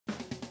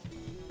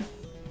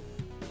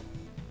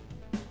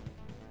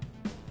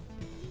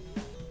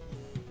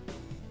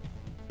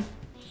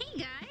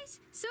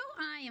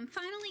am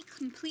finally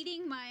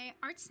completing my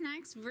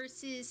ArtSnacks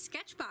versus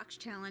SketchBox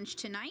challenge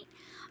tonight.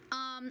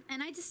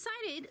 And I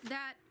decided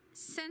that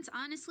since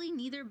honestly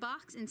neither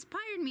box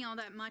inspired me all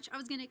that much, I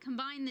was going to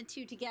combine the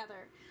two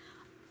together.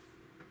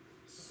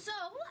 So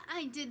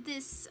I did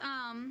this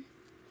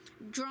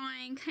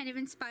drawing kind of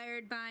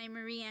inspired by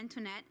Marie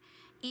Antoinette,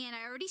 and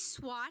I already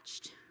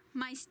swatched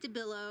my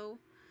Stabilo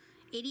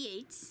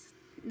 88s.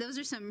 Those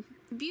are some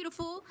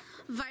beautiful,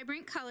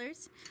 vibrant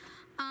colors.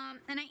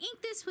 And I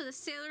inked this with a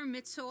Sailor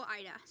Mitzel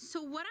Ida.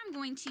 So what I'm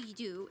going to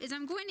do is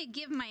I'm going to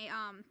give my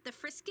the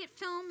Frisket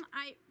film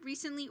I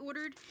recently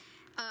ordered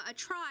a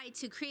try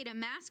to create a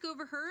mask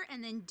over her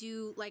and then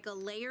do like a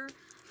layer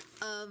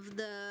of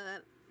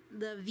the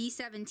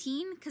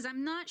V17, because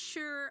I'm not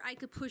sure I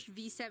could push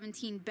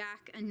V17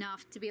 back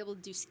enough to be able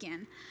to do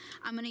skin.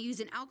 I'm going to use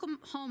an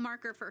alcohol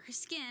marker for her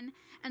skin,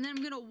 and then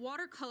I'm going to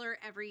watercolor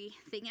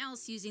everything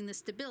else using the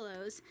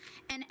Stabilos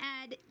and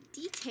add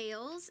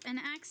details and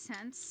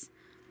accents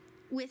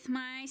with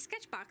my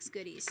SketchBox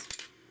goodies.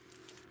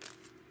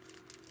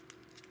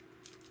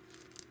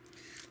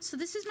 So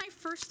this is my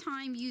first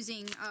time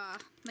using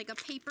like a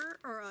paper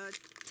or a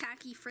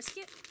tacky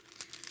Frisket.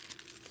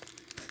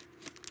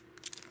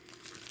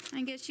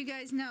 I guess you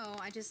guys know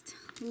I just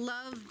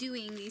love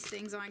doing these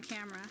things on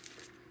camera.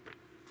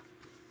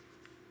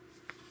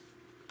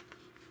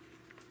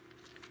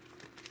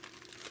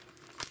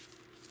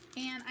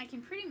 And I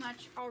can pretty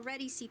much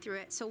already see through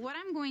it. So what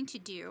I'm going to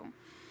do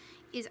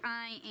is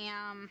I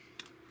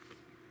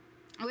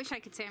wish I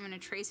could say I'm going to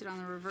trace it on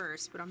the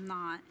reverse, but I'm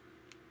not.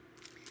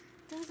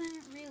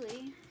 Doesn't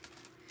really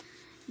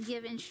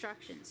give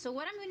instructions. So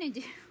what I'm going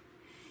to do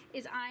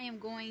is I am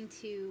going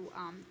to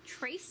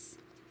trace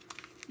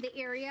the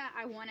area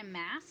I want to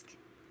mask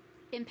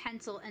in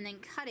pencil and then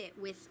cut it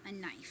with a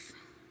knife.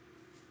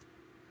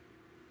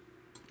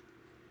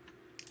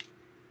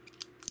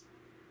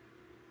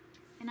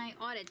 And I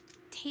ought to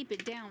tape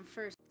it down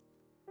first.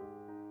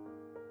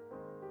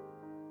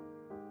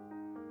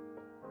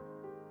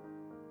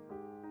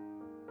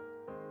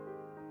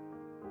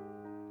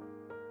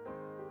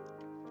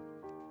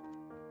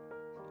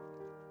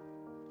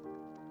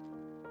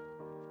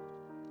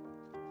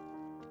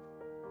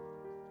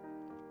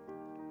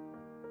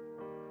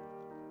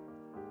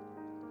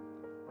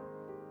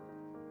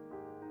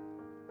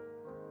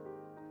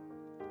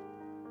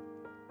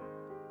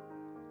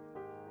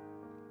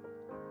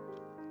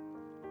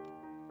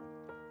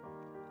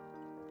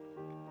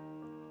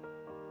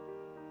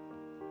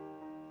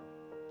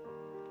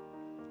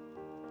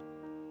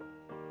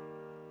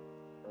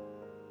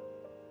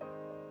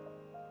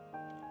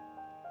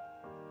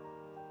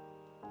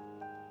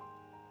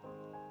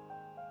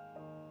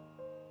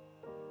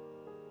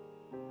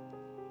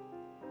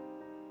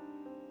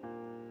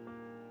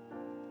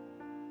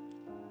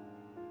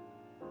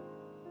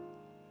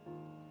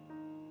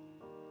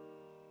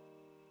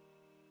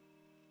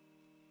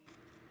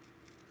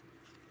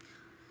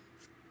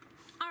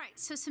 Alright,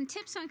 so some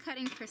tips on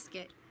cutting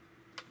Frisket.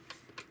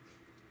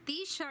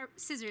 These sharp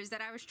scissors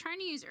that I was trying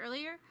to use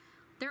earlier,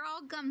 they're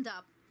all gummed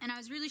up, and I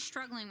was really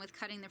struggling with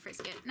cutting the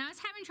Frisket. And I was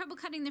having trouble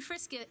cutting the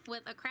Frisket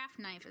with a craft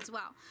knife as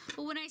well.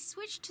 But when I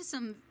switched to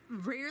some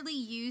rarely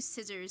used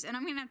scissors, and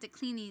I'm going to have to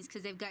clean these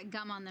because they've got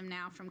gum on them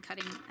now from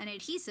cutting an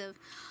adhesive,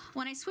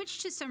 when I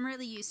switched to some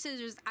rarely used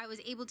scissors, I was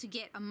able to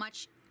get a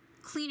much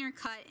cleaner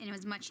cut, and it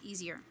was much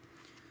easier.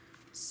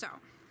 So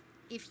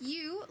if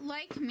you,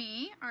 like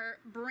me, are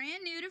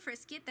brand new to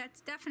Frisket, that's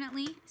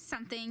definitely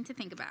something to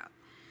think about.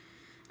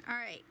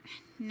 Alright,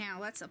 now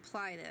let's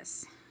apply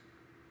this.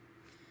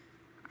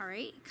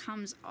 Alright, it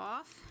comes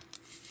off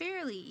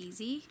fairly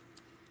easy.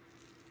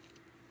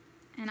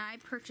 And I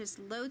purchased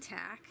low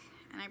tack,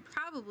 and I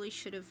probably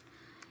should have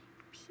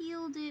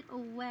peeled it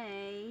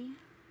away.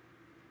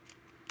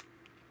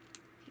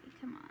 Okay,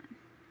 come on.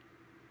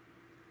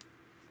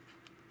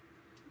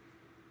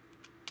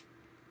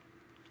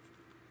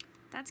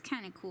 That's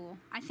kind of cool.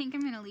 I think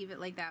I'm going to leave it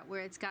like that,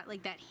 where it's got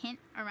like that hint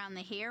around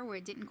the hair where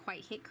it didn't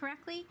quite hit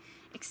correctly,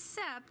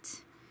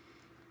 except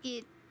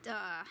it,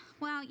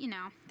 well, you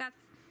know, that,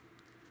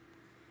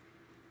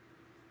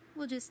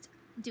 we'll just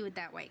do it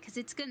that way, because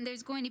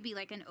there's going to be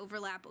like an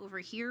overlap over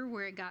here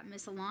where it got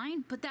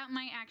misaligned, but that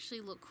might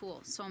actually look cool,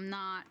 so I'm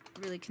not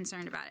really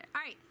concerned about it.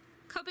 Alright,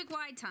 Copic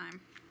wide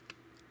time.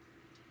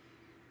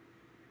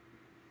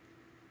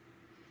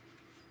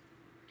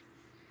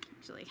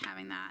 Actually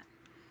having that.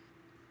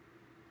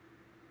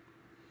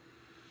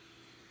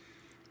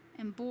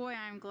 And boy,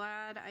 I'm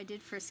glad I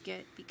did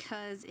Frisket,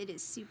 because it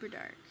is super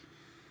dark.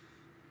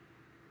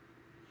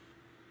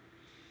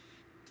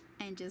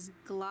 And just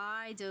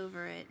glides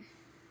over it.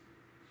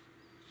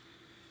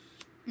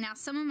 Now,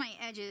 some of my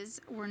edges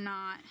were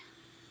not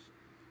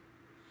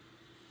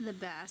the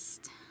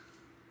best.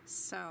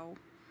 So,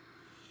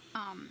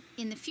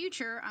 in the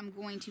future, I'm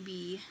going to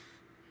be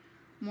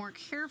more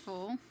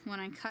careful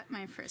when I cut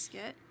my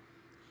Frisket.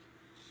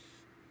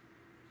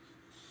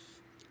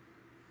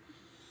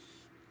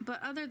 But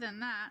other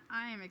than that,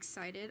 I am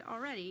excited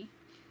already.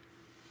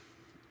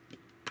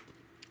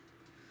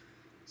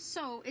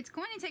 So it's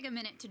going to take a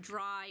minute to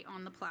dry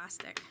on the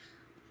plastic,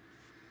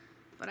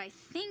 but I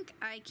think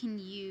I can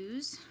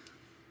use,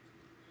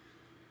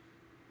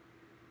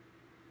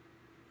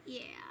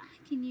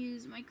 I can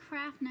use my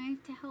craft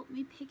knife to help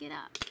me pick it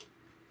up.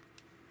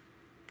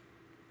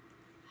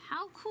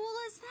 How cool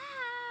is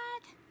that?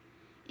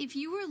 If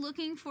you were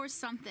looking for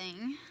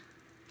something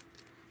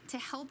to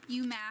help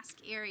you mask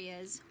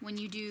areas when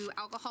you do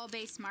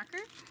alcohol-based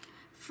marker,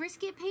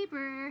 Frisket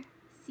paper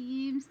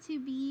seems to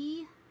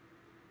be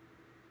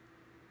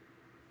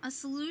a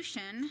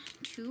solution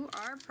to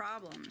our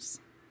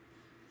problems.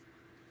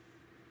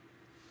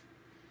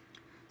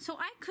 So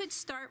I could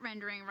start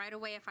rendering right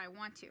away if I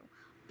want to,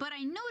 but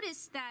I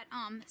noticed that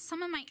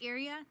some of my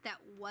area that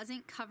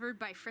wasn't covered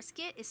by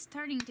Frisket is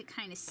starting to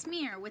kind of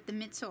smear with the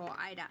Mitsuo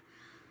Ida.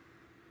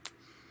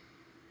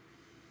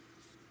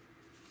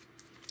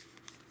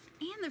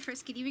 And the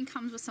Frisket even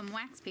comes with some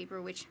wax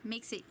paper, which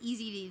makes it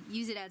easy to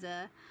use it as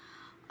a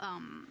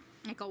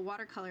like a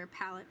watercolor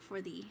palette for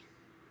the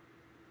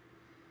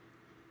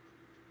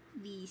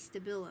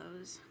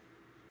Stabilos.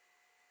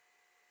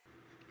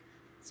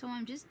 So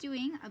I'm just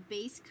doing a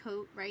base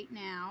coat right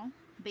now,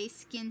 base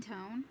skin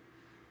tone,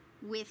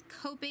 with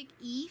Copic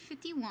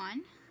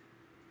E51.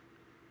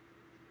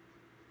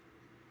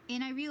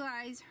 And I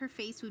realized her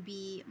face would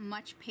be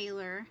much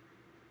paler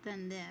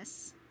than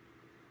this,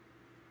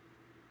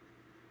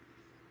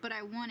 but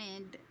I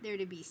wanted there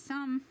to be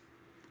some,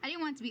 I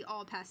didn't want it to be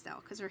all pastel,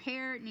 because her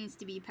hair needs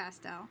to be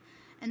pastel.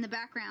 And the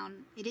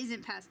background, it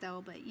isn't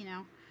pastel, but you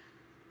know,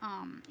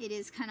 it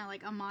is kind of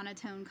like a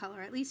monotone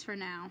color, at least for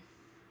now.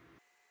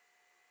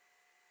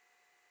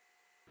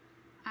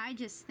 I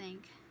just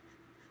think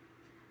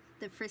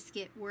the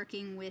Frisket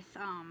working with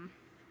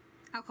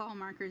alcohol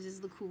markers is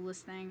the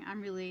coolest thing.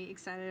 I'm really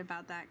excited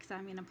about that because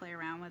I'm going to play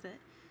around with it.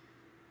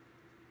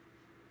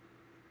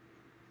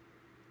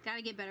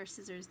 Gotta get better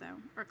scissors though,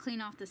 or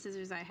clean off the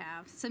scissors I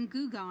have. Some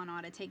Goo Gone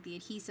ought to take the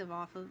adhesive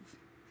off of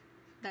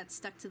that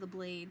stuck to the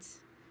blades.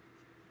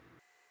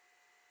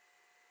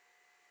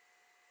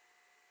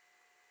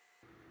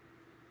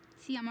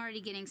 See, I'm already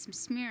getting some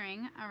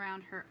smearing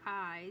around her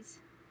eyes,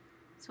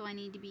 so I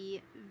need to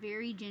be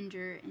very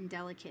ginger and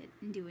delicate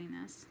in doing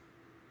this.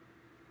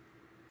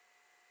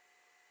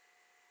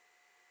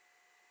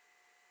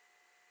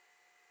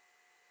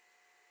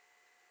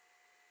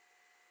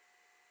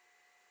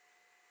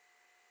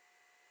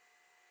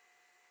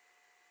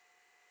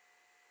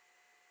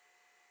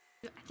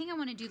 I think I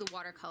want to do the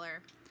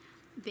watercolor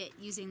bit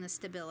using the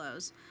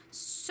Stabilos.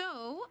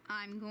 So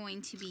I'm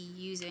going to be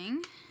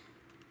using,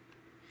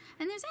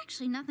 and there's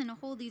actually nothing to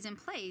hold these in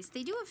place.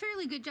 They do a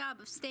fairly good job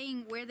of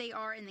staying where they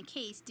are in the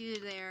case due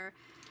to their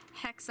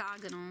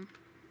hexagonal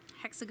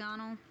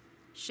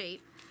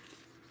shape.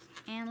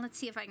 And let's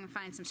see if I can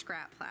find some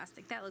scrap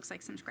plastic. That looks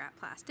like some scrap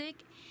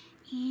plastic.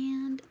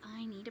 And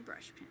I need a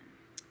brush pen.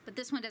 But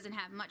this one doesn't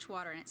have much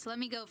water in it, so let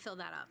me go fill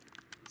that up.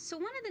 So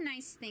one of the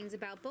nice things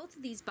about both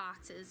of these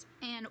boxes,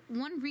 and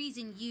one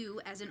reason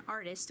you as an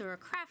artist or a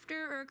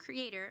crafter or a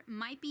creator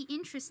might be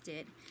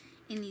interested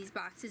in these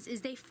boxes,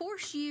 is they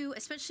force you,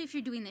 especially if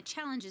you're doing the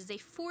challenges, they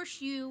force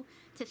you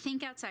to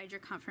think outside your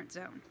comfort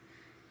zone.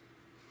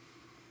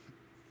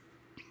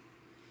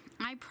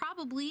 I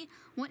probably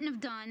wouldn't have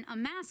done a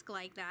mask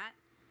like that,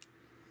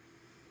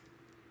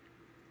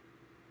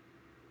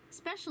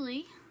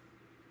 especially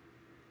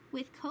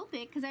with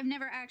Copic, because I've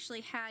never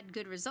actually had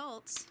good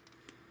results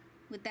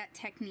with that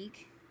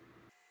technique.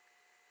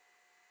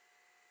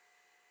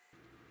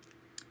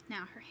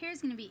 Now her hair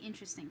is going to be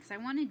interesting because I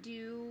want to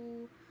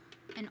do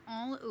an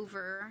all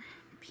over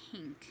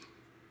pink.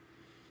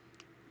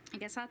 I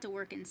guess I'll have to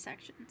work in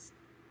sections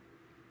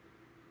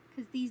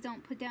because these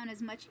don't put down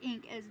as much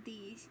ink as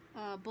these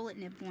bullet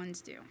nib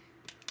ones do.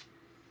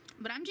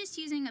 But I'm just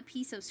using a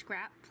piece of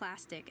scrap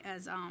plastic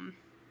as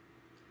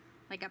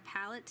like a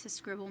palette to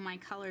scribble my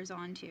colors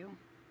onto.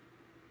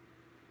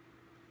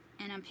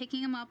 And I'm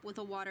picking them up with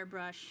a water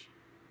brush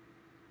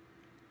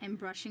and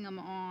brushing them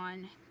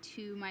on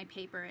to my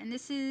paper. And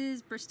this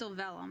is Bristol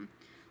Vellum,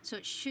 so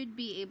it should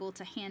be able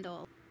to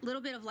handle a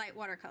little bit of light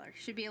watercolor.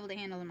 Should be able to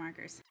handle the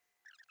markers.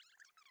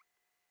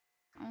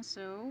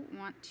 Also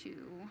want to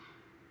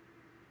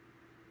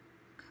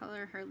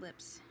color her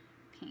lips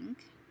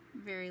pink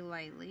very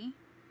lightly.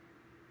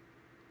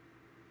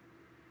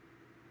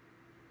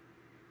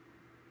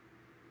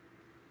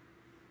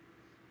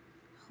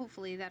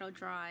 Hopefully that'll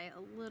dry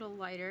a little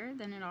lighter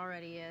than it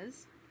already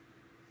is.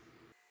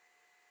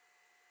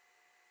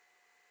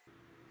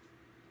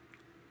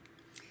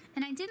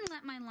 And I did not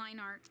let my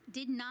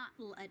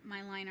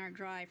line art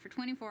dry for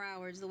 24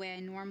 hours the way I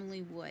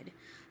normally would.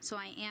 So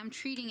I am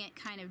treating it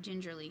kind of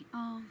gingerly.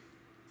 Oh,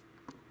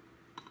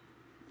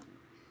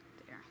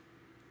 there.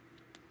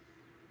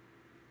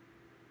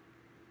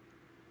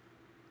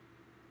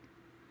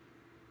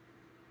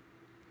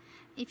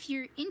 If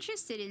you're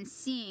interested in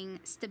seeing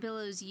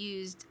Stabilos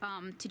used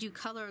to do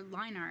color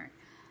line art,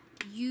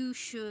 you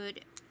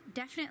should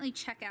definitely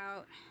check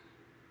out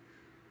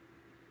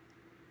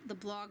the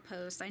blog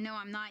post. I know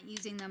I'm not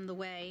using them the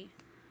way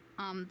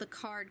the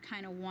card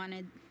kind of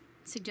wanted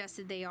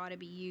suggested they ought to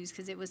be used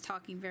because it was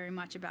talking very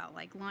much about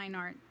like line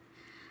art,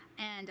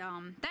 and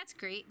that's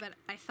great, but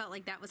I felt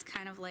like that was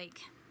kind of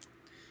like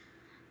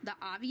the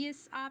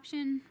obvious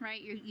option,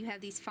 right? You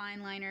have these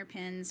fine liner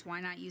pins, why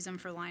not use them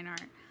for line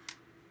art?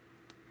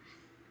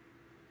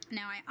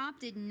 Now, I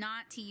opted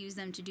not to use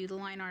them to do the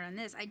line art on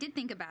this. I did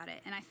think about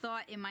it, and I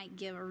thought it might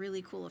give a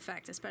really cool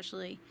effect,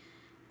 especially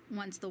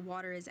once the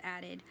water is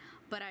added.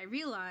 But I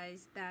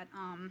realized that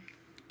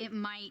it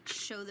might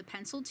show the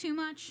pencil too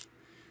much,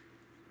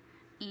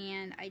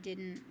 and I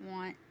didn't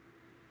want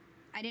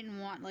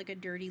like a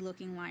dirty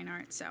looking line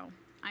art, so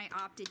I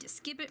opted to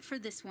skip it for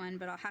this one,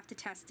 but I'll have to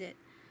test it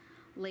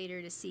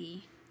later to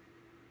see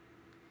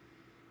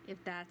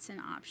if that's an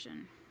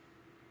option.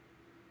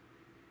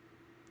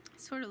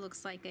 Sort of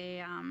looks like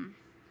a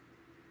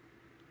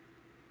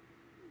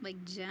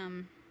like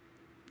Jim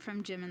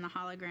from Jim and the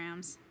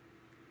Holograms.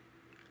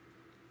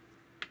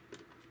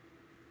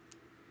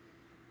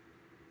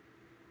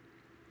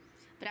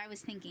 But I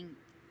was thinking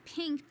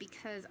pink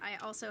because I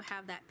also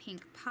have that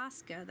pink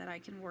Posca that I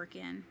can work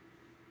in.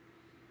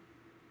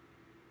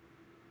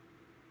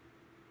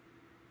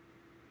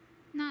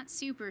 Not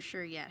super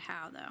sure yet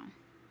how though.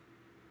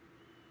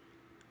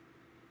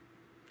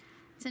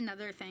 That's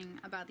another thing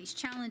about these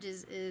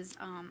challenges is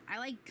I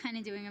like kind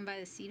of doing them by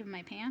the seat of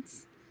my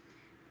pants.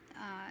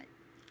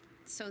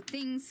 So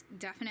things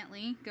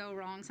definitely go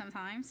wrong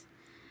sometimes,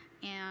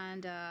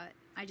 and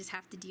I just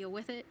have to deal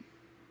with it.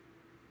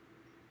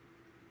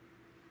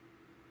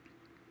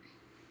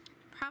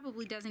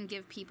 Probably doesn't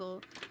give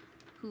people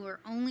who are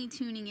only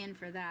tuning in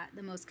for that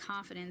the most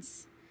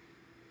confidence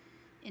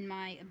in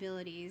my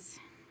abilities.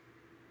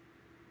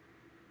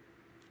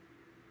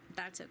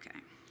 That's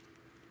okay.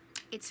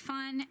 It's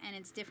fun and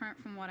it's different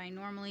from what I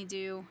normally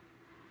do,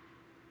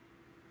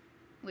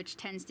 which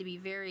tends to be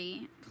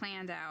very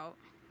planned out,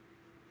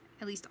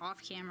 at least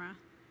off camera.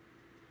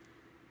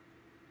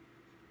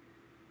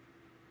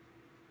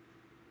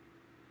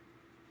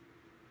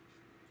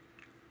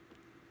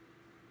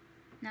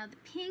 Now the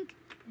pink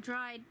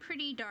dried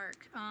pretty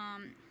dark,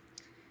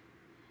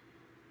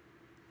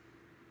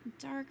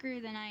 darker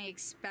than I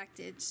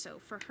expected, so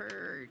for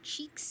her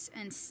cheeks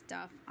and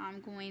stuff I'm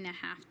going to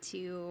have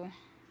to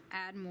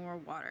add more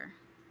water.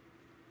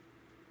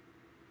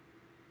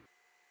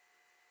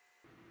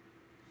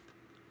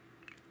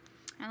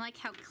 I like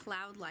how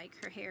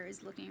cloud-like her hair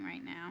is looking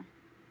right now.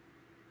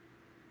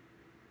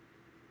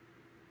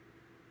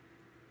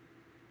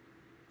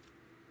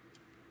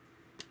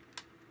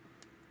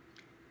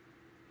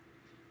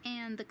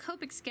 And the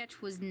Copic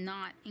sketch was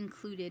not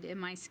included in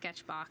my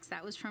SketchBox.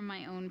 That was from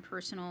my own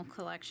personal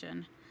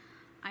collection.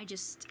 I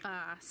just,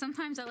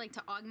 sometimes I like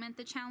to augment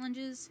the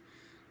challenges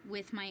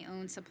with my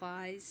own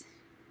supplies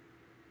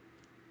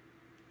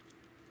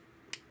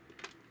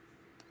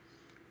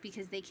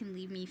because they can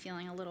leave me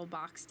feeling a little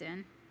boxed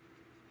in.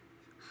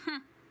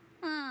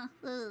 I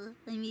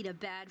need a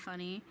bad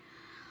funny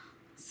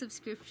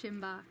subscription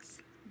box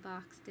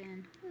boxed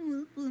in.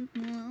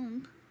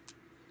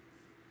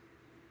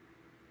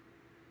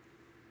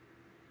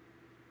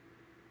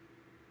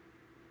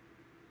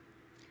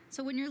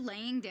 So when you're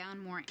laying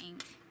down more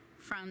ink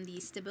from the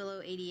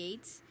Stabilo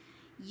 88s,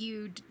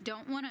 you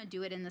don't want to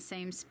do it in the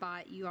same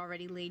spot you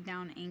already laid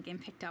down ink and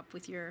picked up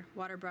with your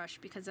water brush,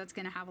 because that's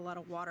going to have a lot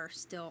of water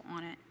still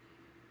on it.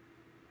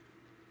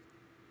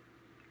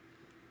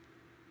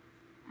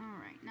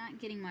 Alright, not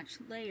getting much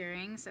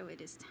layering, so it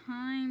is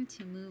time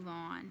to move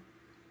on.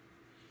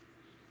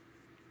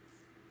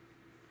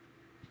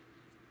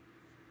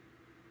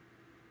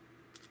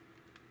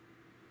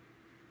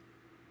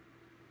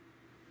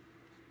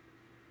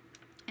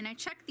 And I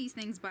check these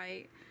things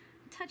by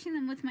touching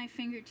them with my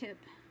fingertip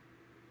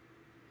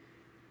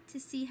to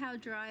see how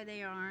dry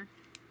they are.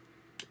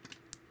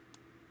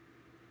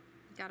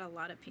 Got a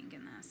lot of pink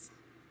in this.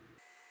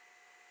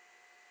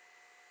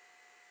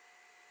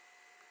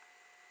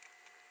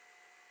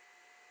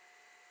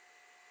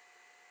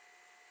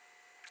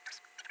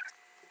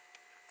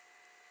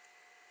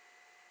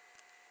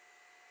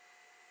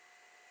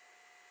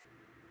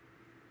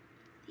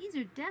 These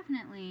are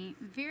definitely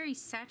very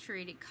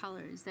saturated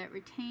colors that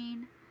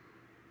retain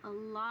a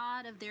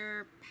lot of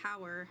their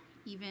power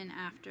even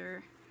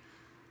after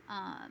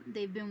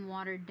they've been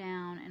watered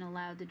down and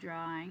allowed to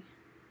dry.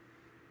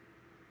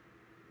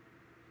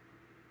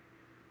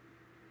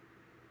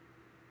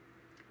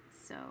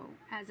 So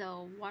as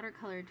a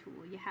watercolor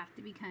tool, you have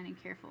to be kind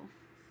of careful.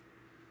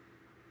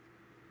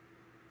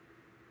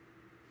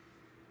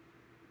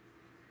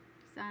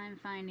 So I'm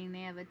finding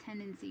they have a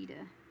tendency to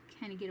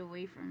kind of get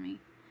away from me.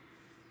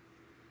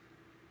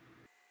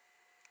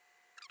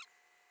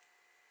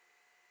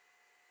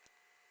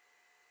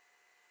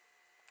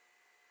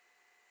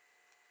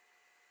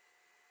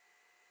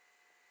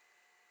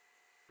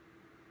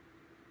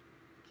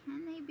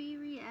 Can they be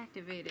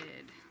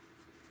reactivated?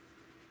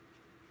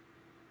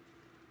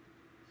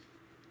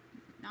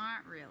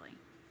 Not really.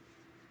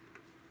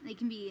 They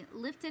can be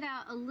lifted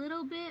out a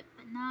little bit,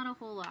 but not a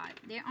whole lot.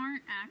 They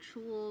aren't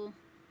actual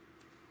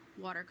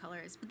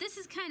watercolors. But this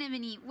is kind of a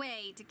neat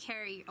way to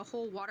carry a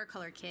whole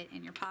watercolor kit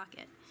in your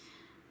pocket.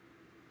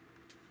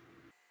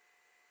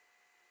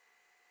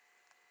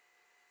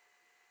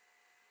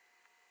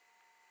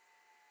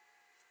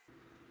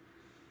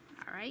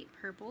 Alright,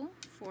 purple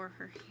for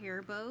her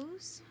hair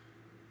bows.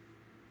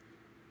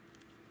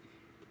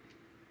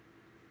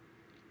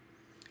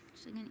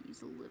 Actually gonna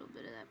use a little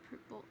bit of that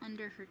purple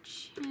under her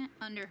chin,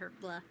 under her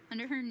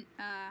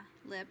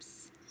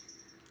lips,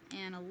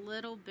 and a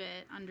little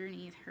bit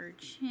underneath her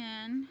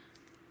chin,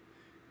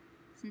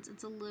 since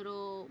it's a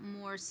little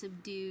more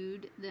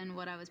subdued than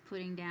what I was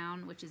putting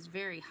down, which is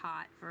very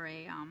hot for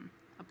a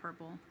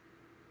purple.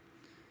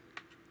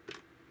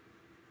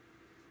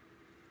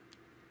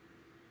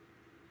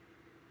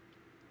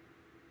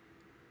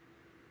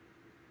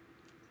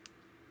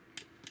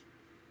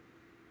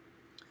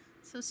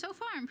 So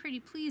far I'm pretty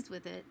pleased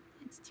with it.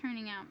 It's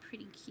turning out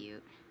pretty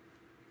cute.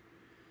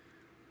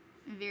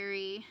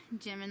 Very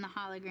Jim and the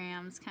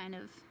Holograms kind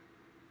of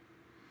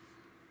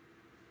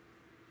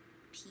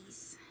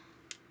piece.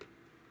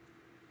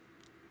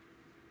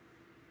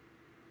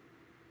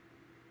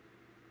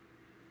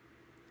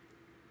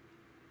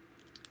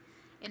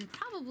 And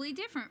probably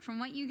different from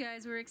what you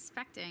guys were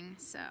expecting,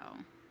 so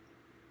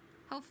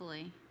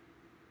hopefully.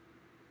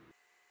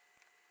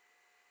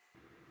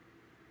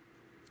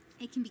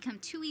 It can become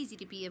too easy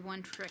to be a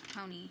one-trick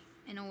pony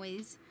and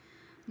always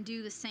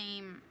do the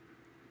same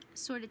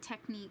sort of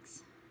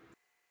techniques.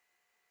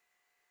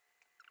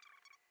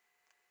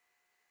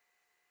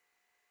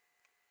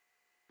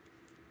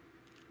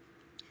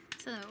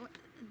 So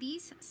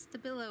these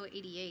Stabilo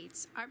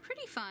 88s are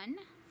pretty fun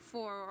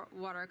for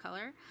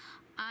watercolor.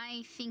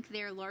 I think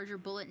their larger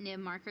bullet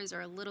nib markers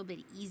are a little bit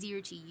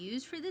easier to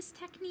use for this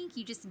technique.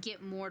 You just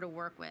get more to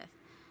work with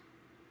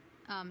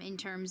in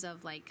terms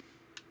of like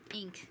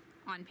ink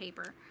on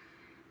paper.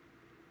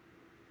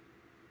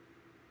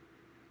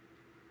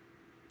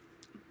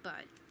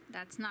 But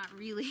that's not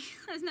really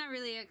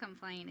a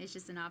complaint. It's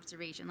just an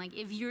observation. Like,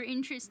 if you're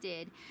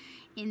interested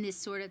in this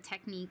sort of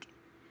technique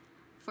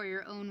for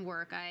your own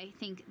work, I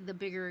think the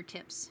bigger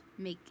tips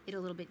make it a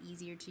little bit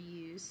easier to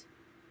use.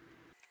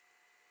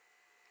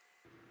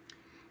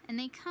 And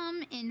they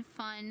come in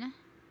fun,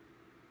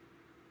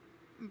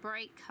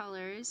 bright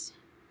colors.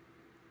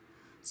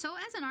 So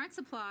as an art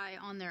supply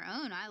on their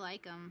own, I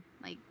like them.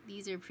 Like,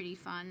 these are pretty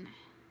fun.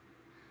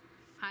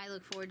 I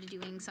look forward to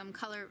doing some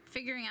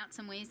figuring out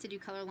some ways to do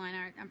color line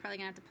art. I'm probably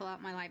gonna have to pull out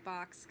my light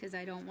box because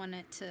I don't want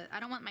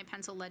my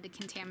pencil lead to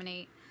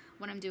contaminate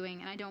what I'm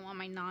doing, and I don't want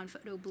my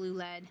non-photo blue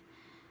lead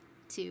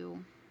to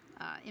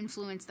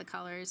influence the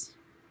colors.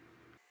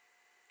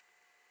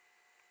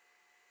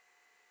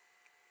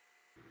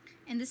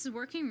 And this is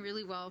working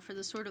really well for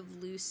the sort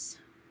of loose,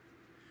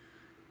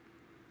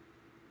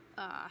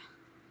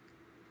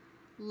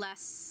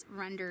 less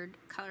rendered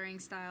coloring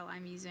style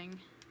I'm using.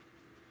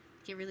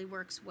 It really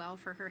works well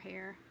for her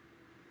hair.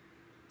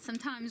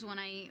 Sometimes when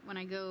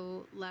I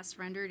go less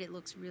rendered, it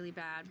looks really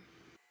bad.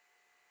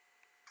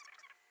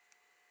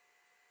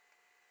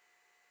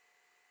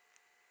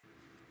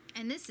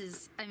 And this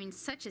is, I mean,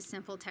 such a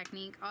simple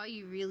technique. All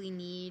you really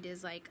need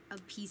is like a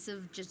piece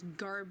of just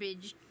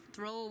garbage,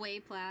 throwaway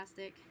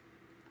plastic,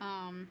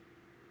 some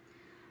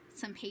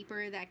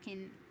paper that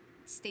can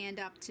stand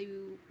up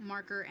to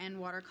marker and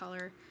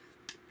watercolor,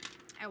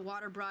 a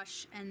water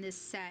brush, and this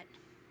set,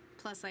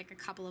 plus like a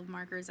couple of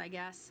markers, I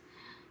guess.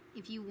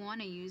 If you want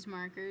to use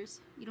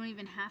markers, you don't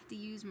even have to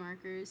use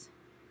markers.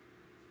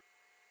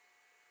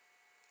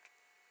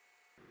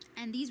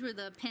 And these were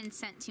the pins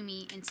sent to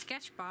me in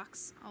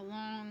SketchBox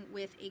along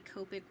with a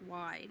Copic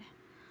wide.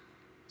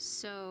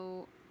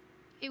 So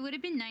it would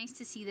have been nice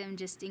to see them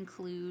just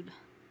include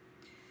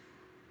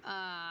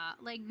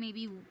like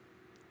maybe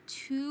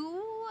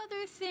two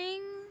other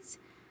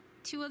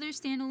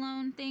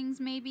standalone things,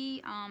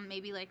 maybe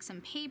like some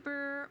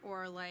paper,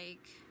 or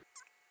like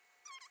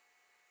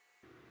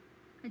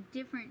a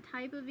different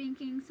type of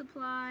inking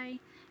supply,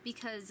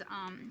 because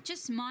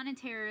just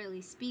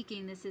monetarily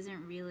speaking, this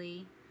isn't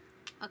really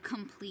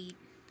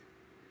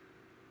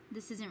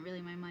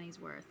my money's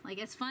worth. Like,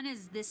 as fun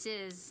as this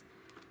is,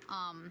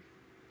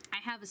 I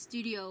have a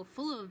studio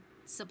full of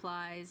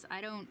supplies.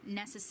 I don't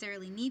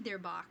necessarily need their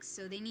box,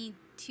 so they need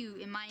to,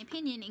 in my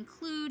opinion,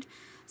 include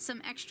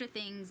some extra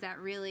things that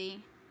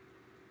really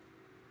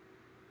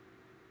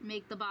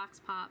make the box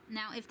pop.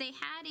 Now, if they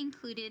had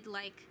included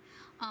like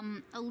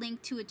a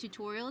link to a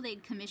tutorial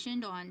they'd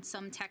commissioned on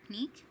some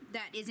technique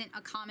that isn't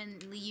a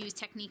commonly used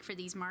technique for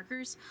these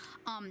markers,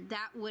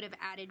 that would have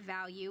added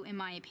value, in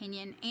my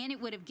opinion, and it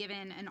would have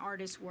given an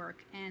artist's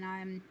work, and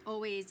I'm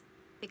always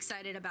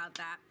excited about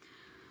that.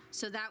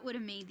 So that would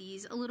have made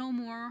these a little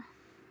more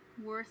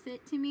worth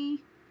it to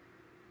me,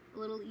 a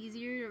little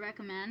easier to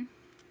recommend.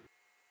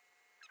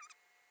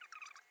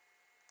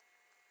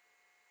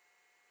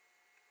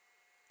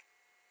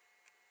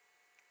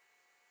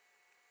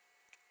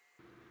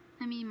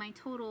 I mean,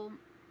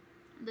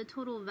 the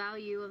total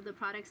value of the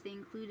products they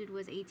included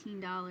was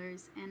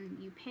 $18, and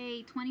you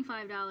pay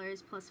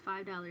 $25 plus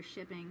 $5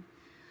 shipping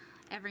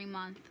every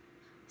month.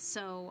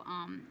 So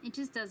it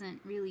just doesn't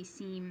really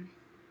seem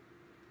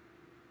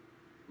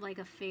like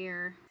a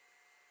fair.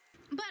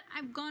 But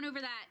I've gone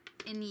over that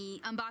in the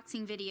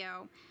unboxing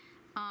video,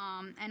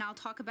 and I'll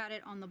talk about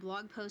it on the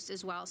blog post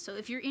as well. So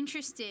if you're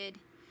interested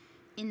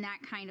in that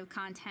kind of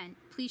content,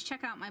 please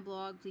check out my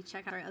blog, please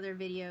check out our other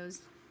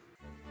videos.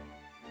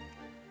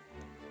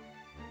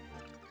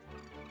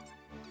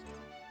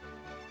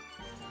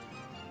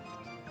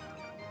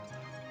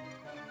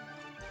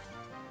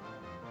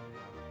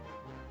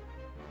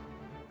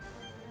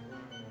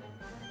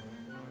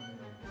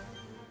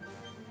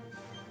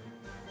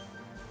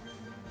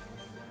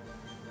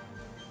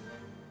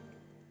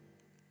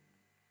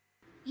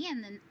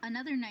 And then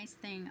another nice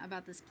thing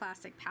about this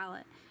plastic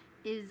palette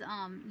is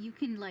you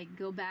can like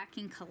go back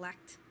and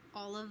collect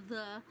all of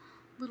the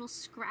little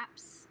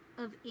scraps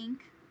of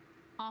ink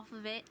off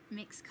of it,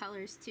 mix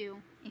colors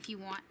too if you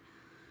want.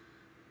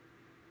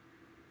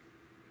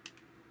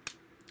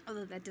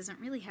 Although that doesn't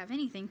really have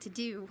anything to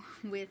do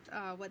with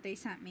what they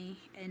sent me,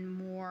 and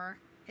more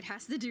it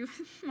has to do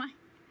with my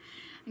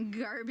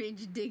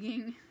garbage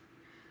digging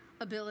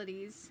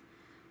abilities.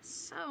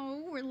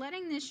 So we're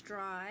letting this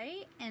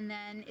dry, and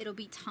then it'll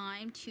be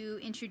time to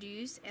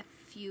introduce a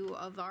few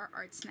of our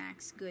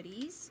ArtSnacks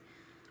goodies.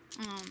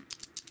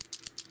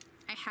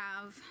 I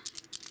have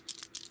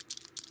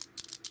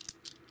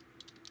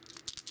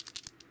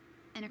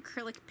an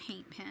acrylic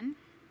paint pen,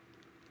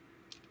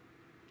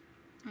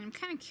 and I'm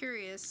kind of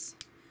curious.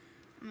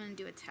 I'm going to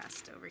do a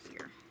test over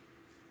here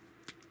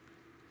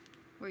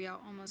where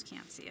y'all almost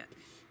can't see it.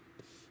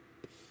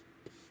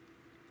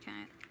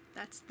 Okay,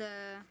 that's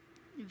the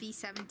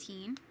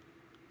V17.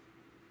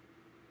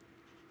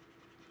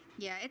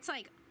 Yeah, it's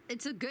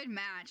a good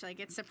match.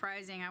 Like, it's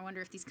surprising. I wonder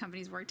if these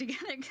companies work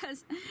together,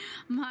 because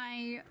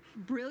my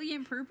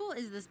Brilliant Purple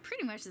is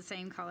pretty much the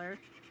same color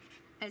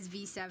as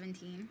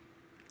V17.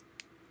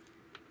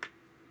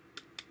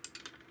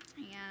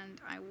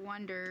 And I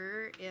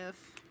wonder if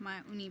my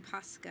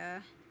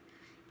Unipasca,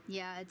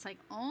 yeah, it's like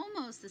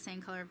almost the same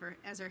color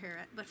as her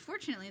hair, but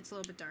fortunately it's a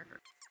little bit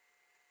darker.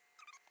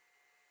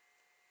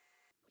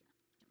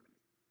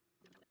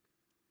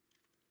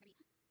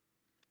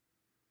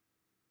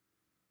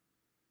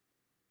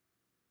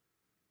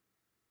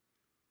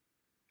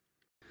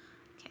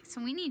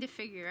 So we need to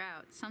figure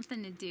out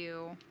something to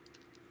do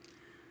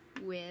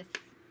with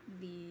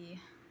the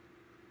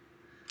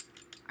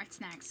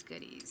ArtSnacks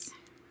goodies.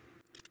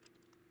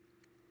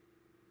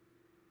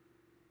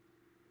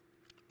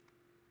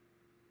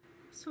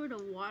 Sort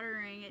of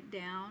watering it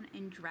down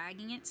and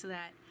dragging it so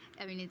that,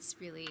 I mean, it's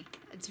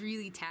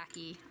really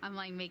tacky. I'm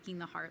like making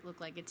the heart look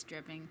like it's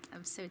dripping.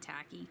 I'm so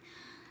tacky.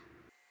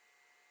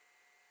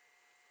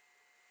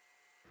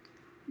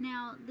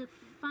 Now the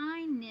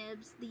fine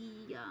nibs,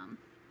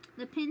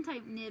 the pin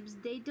type nibs,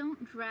 they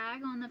don't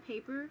drag on the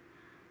paper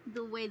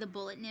the way the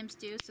bullet nibs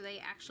do, so they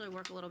actually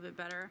work a little bit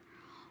better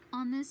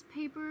on this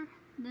paper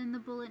than the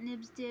bullet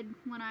nibs did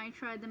when I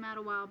tried them out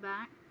a while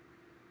back.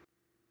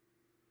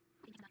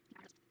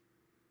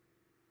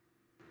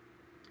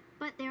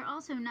 But they're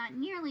also not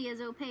nearly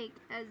as opaque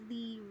as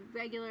the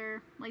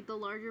regular, like the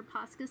larger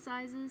Posca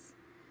sizes.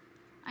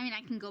 I mean,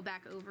 I can go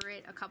back over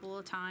it a couple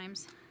of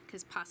times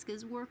because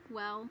Poscas work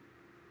well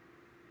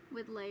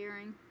with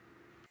layering.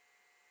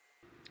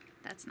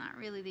 That's not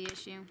really the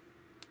issue.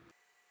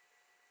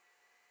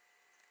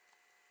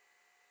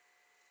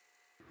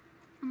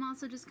 I'm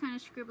also just kind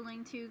of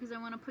scribbling too, because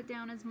I want to put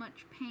down as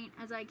much paint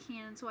as I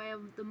can so I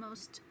have the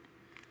most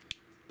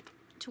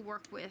to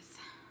work with.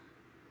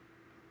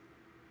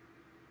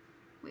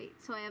 Wait,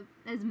 so I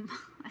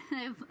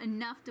have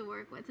enough to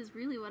work with is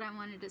really what I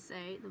wanted to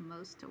say, the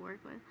most to work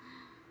with.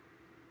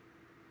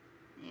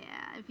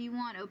 Yeah, if you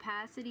want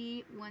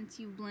opacity, once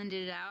you've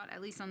blended it out,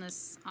 at least on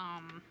this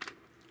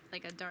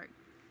like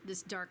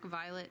this dark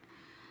violet,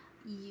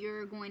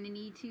 you're going to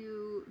need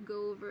to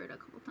go over it a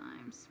couple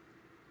times.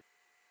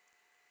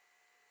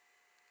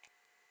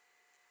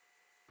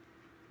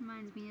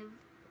 Reminds me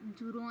of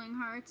doodling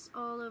hearts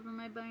all over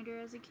my binder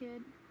as a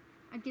kid.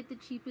 I'd get the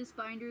cheapest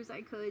binders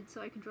I could so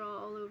I could draw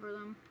all over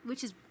them,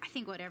 which is, I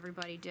think, what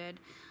everybody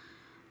did.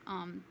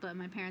 But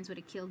my parents would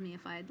have killed me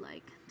if I'd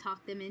like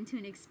talked them into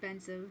an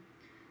expensive,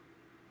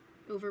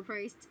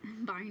 overpriced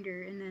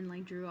binder and then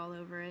like drew all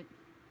over it.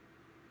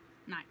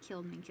 Not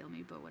killed me,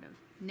 but would have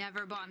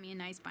never bought me a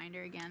nice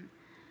binder again.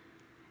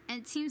 And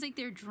it seems like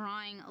they're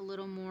drawing a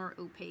little more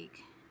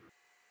opaque.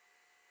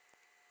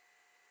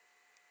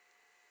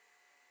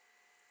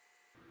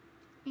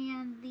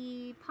 And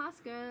the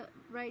Posca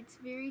writes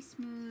very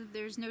smooth.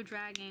 There's no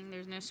dragging,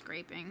 there's no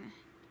scraping.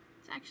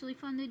 It's actually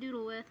fun to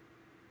doodle with.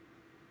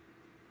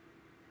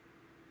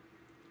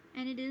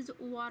 And it is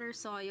water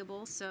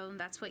soluble, so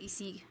that's what you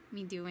see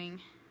me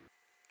doing.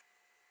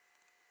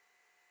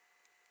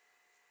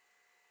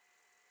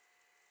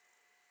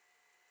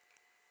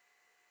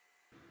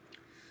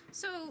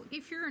 So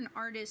if you're an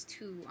artist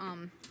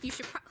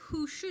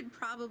who should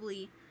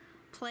probably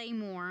play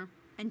more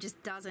and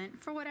just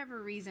doesn't for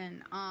whatever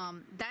reason,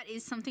 that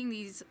is something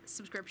these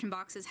subscription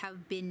boxes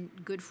have been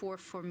good for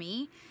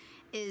me,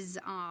 is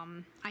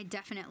I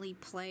definitely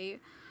play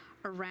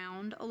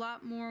around a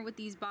lot more with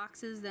these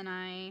boxes than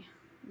I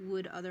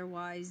would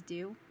otherwise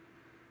do.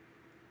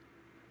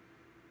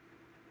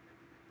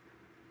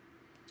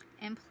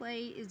 And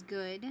play is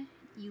good.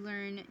 You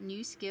learn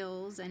new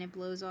skills and it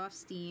blows off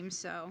steam,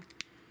 so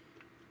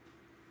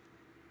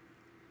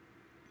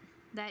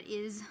that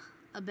is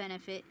a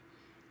benefit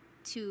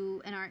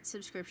to an art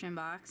subscription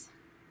box.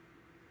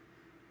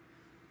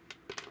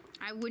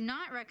 I would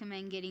not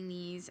recommend getting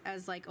these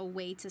as like a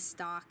way to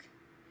stock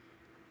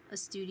a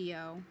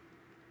studio,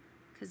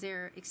 because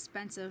they're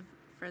expensive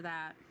for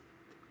that.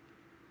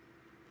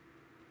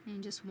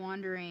 And just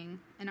wandering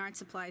an art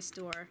supply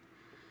store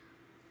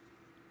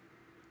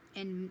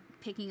and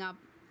picking up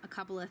a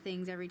couple of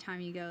things every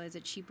time you go is a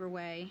cheaper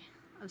way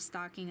of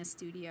stocking a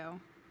studio.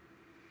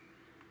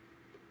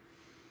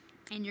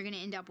 And you're going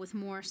to end up with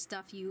more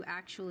stuff you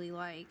actually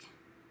like.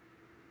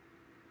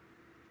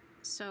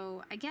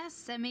 So I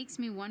guess that makes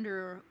me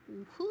wonder,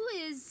 who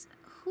is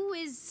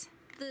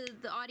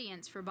the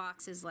audience for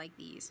boxes like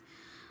these?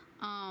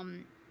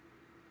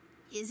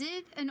 Is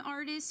it an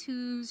artist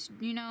who's,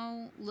 you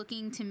know,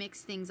 looking to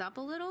mix things up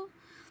a little?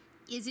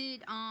 Is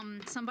it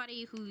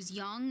somebody who's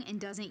young and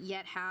doesn't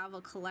yet have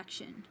a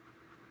collection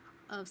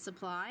of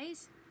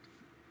supplies?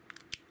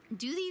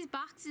 Do these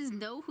boxes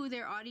know who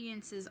their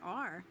audiences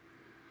are?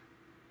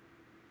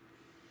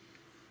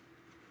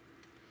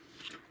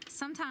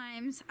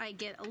 Sometimes I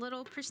get a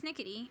little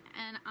persnickety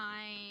and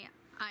I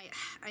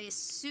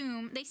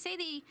assume, they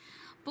say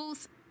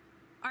both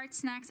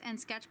ArtSnacks and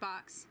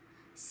SketchBox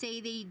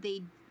say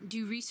they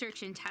do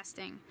research and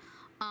testing.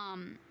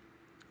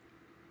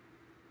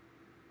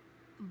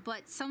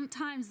 But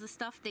sometimes the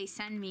stuff they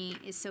send me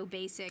is so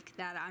basic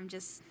that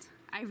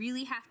I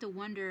really have to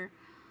wonder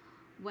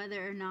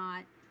whether or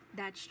not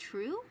that's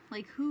true.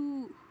 Like,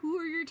 who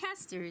are your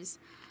testers?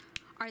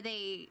 Are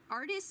they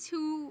artists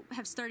who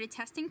have started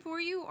testing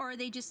for you, or are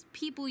they just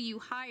people you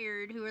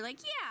hired who are like,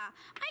 yeah,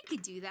 I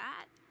could do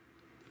that?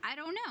 I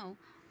don't know.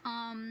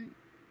 I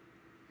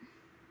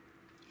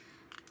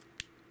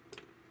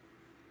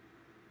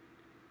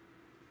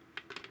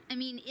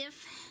mean,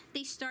 if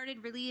they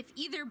started really, if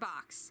either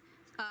box,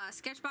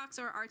 SketchBox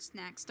or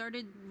ArtSnack,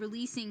 started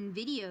releasing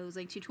videos,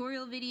 like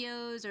tutorial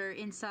videos, or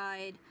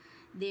inside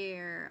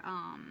their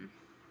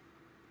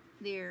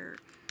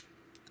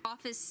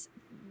office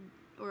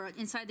or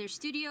inside their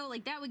studio,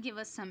 like, that would give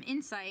us some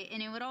insight,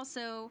 and it would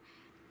also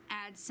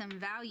add some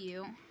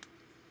value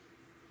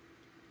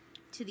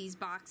to these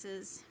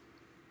boxes.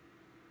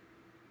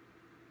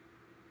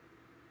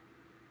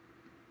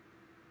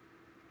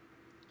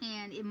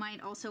 And it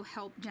might also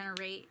help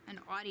generate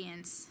an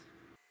audience.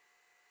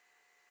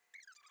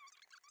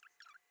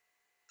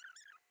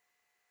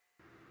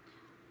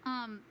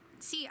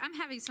 See, I'm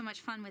having so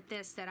much fun with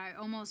this that I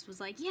almost was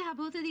like, yeah,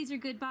 both of these are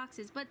good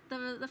boxes. But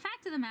the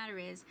fact of the matter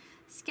is,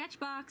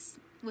 SketchBox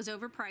was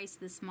overpriced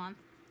this month,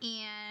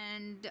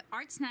 and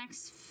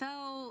ArtSnacks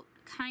fell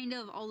kind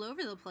of all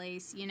over the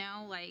place, you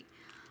know? Like,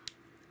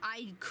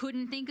 I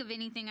couldn't think of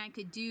anything I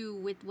could do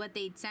with what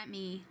they'd sent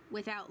me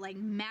without, like,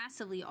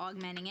 massively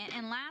augmenting it.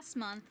 And last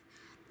month,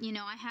 you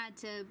know, I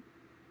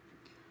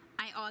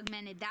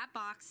augmented that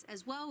box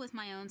as well with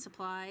my own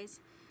supplies.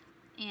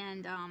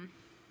 And,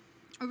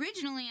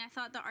 originally, I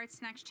thought the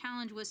ArtSnacks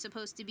challenge was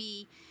supposed to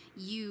be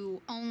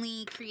you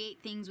only create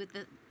things with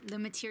the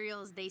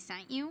materials they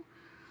sent you.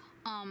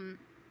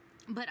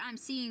 But I'm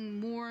seeing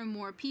more and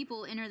more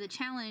people enter the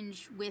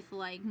challenge with,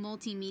 like,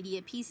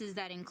 multimedia pieces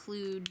that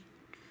include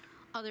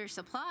other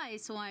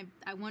supplies, so I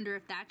wonder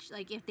if that's,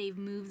 like, if they've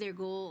moved their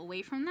goal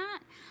away from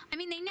that. I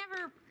mean, they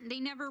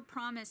never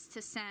promised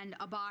to send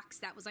a box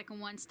that was like a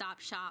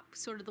one-stop shop,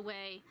 sort of the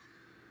way,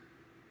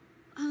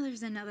 oh,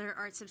 there's another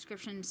art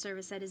subscription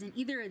service that isn't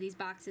either of these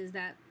boxes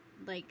that,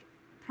 like,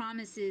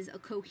 promises a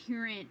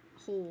coherent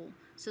whole.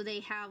 So they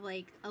have,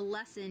 like, a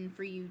lesson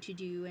for you to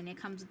do, and it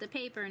comes with the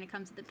paper, and it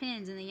comes with the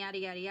pins, and the yada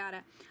yada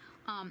yada.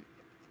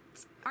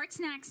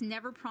 ArtSnacks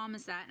never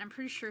promised that, and I'm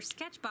pretty sure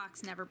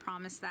SketchBox never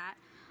promised that.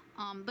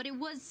 But it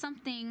was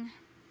something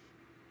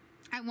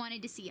I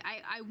wanted to see.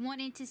 I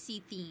wanted to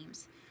see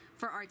themes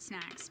for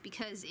ArtSnacks,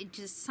 because it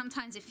just,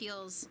 sometimes it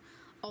feels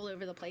all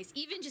over the place.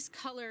 Even just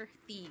color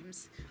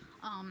themes.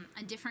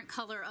 A different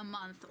color a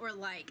month, or,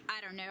 like, I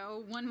don't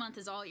know, one month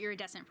is all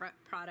iridescent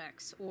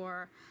products,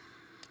 or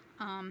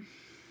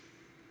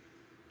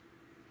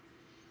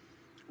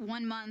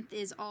one month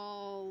is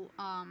all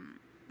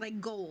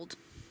like gold.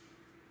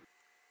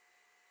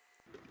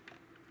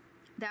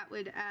 That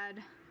would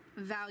add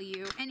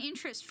value and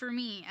interest for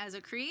me as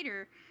a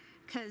creator,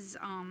 because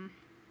I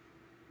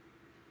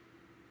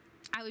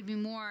would be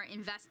more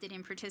invested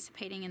in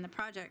participating in the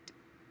project.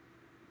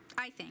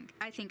 I think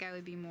I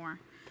would be more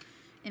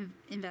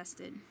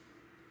invested.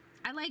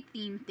 I like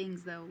themed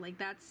things, though. Like,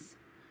 that's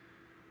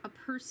a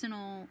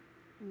personal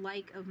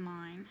like of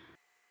mine.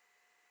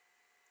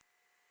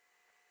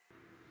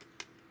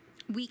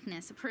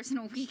 Weakness, a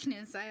personal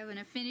weakness. I have an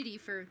affinity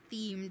for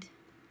themed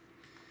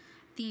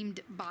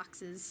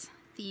boxes,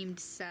 themed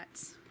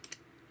sets.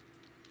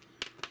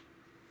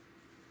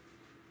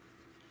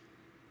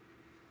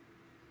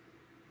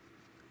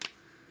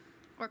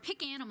 or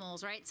pick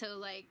animals, right? So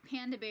like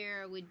Panda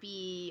Bear would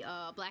be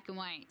black and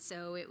white,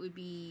 so it would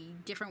be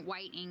different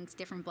white inks,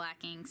 different black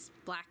inks,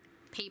 black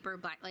paper,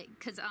 black, like,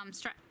 because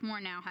Strathmore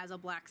now has a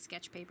black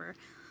sketch paper,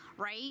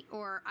 right?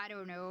 Or I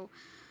don't know,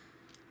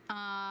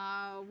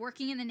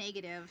 working in the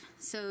negative,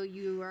 so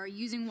you are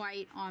using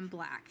white on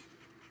black.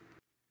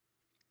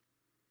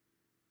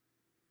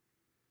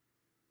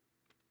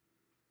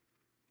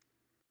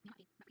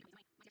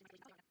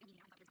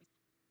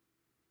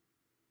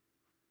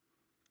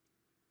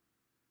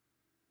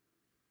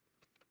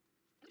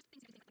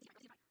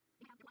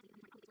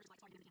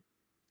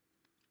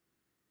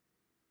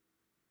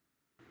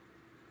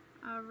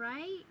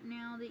 Alright,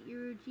 now that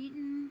you're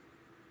eating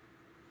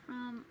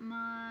from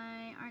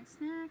my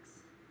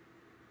ArtSnacks,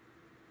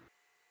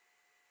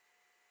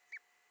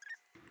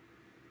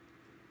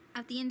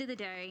 at the end of the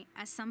day,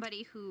 as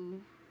somebody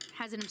who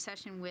has an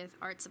obsession with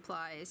art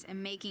supplies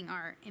and making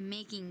art and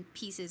making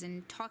pieces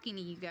and talking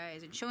to you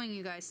guys and showing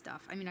you guys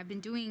stuff, I mean, I've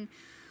been doing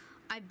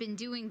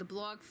the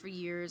blog for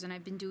years, and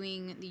I've been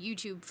doing the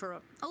YouTube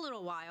for a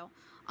little while.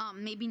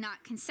 Maybe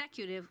not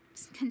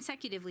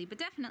consecutively, but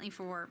definitely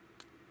for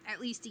at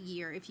least a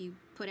year if you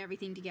put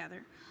everything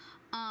together.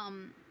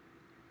 I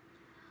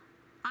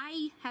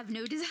have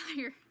no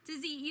desire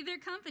to see either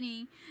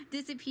company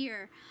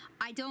disappear.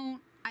 I don't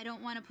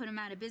want to put them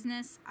out of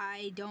business.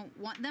 I don't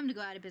want them to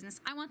go out of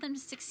business. I want them to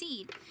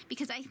succeed,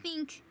 because I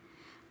think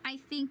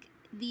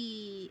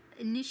the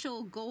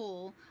initial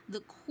goal, the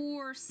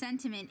core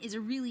sentiment, is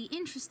a really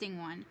interesting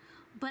one.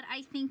 But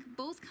I think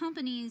both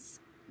companies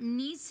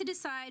needs to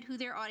decide who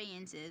their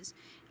audience is.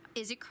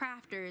 Is it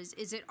crafters?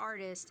 Is it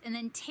artists? And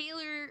then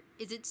tailor,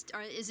 is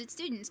it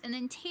students? And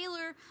then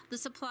tailor the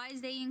supplies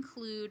they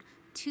include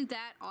to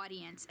that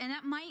audience. And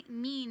that might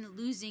mean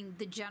losing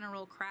the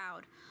general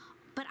crowd.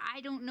 But I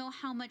don't know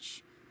how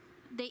much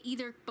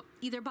either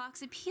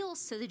box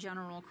appeals to the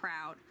general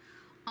crowd.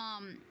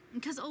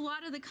 Because a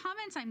lot of the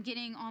comments I'm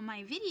getting on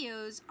my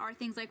videos are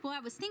things like, well, I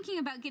was thinking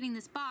about getting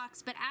this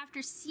box, but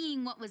after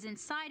seeing what was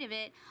inside of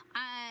it,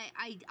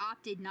 I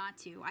opted not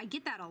to. I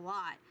get that a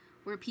lot,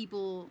 where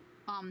people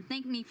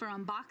thank me for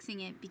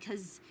unboxing it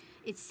because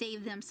it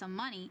saved them some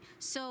money.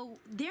 So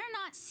they're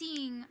not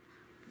seeing,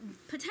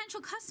 potential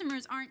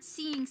customers aren't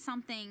seeing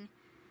something,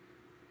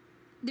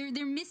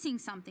 they're missing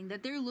something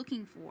that they're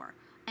looking for.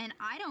 And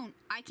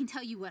I can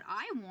tell you what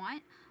I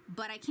want,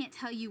 but I can't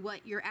tell you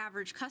what your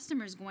average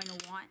customer is going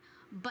to want.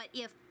 But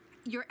if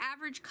your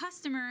average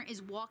customer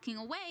is walking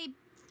away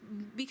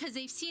because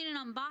they've seen an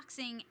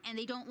unboxing and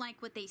they don't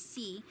like what they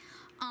see,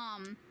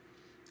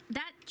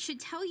 that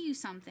should tell you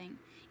something.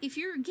 If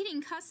you're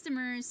getting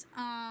customers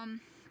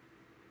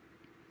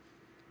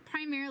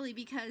primarily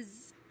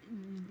because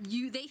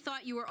they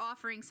thought you were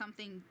offering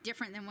something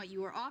different than what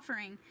you were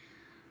offering,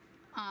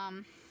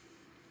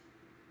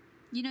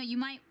 you know, you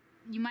might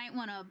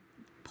want to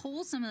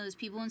poll some of those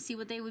people and see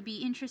what they would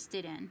be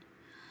interested in.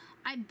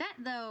 I bet,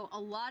 though, a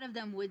lot of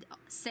them would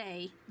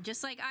say,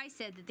 just like I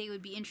said, that they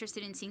would be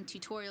interested in seeing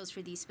tutorials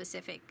for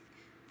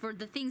for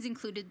the things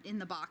included in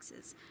the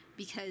boxes,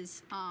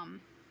 because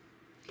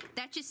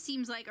that just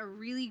seems like a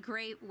really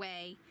great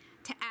way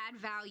to add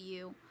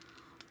value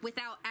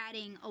without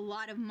adding a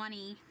lot of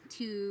money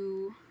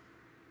to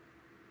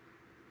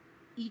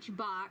each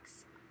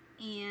box,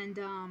 and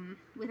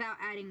without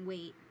adding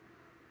weight,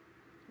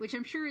 which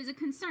I'm sure is a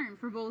concern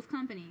for both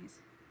companies.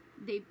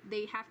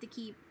 They have to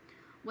keep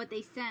what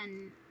they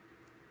send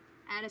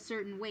at a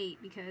certain weight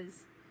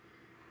because,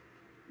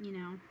 you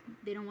know,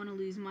 they don't want to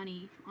lose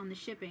money on the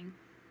shipping.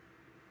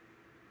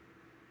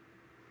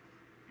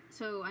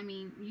 So, I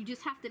mean, you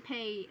just have to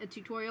pay a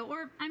tutorial,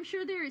 or I'm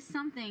sure there is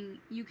something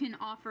you can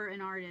offer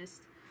an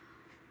artist.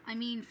 I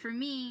mean, for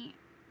me,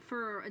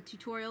 for a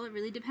tutorial, it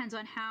really depends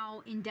on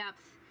how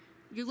in-depth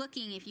you're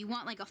looking. If you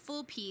want like a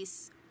full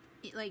piece,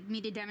 like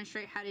me to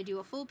demonstrate how to do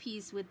a full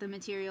piece with the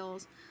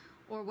materials,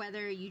 or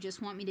whether you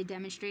just want me to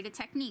demonstrate a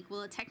technique.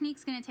 Well, a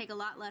technique's going to take a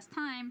lot less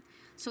time,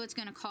 so it's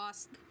going to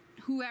cost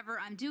whoever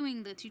I'm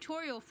doing the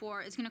tutorial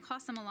for, it's going to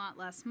cost them a lot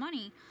less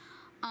money.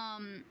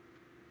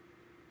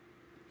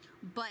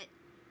 But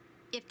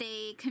if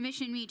they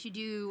commission me to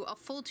do a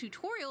full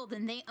tutorial,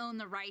 then they own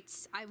the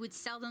rights. I would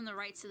sell them the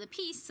rights to the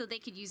piece so they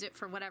could use it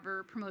for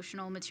whatever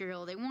promotional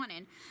material they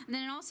wanted. And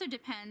then it also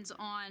depends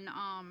on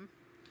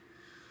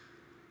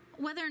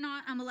whether or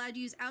not I'm allowed to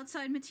use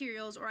outside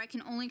materials, or I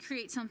can only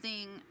create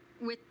something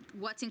with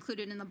what's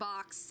included in the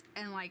box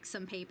and like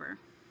some paper.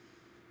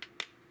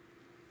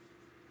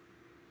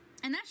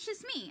 And that's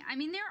just me. I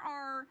mean, there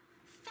are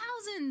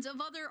thousands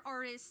of other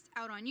artists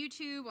out on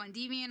YouTube, on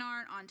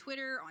DeviantArt, on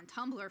Twitter, on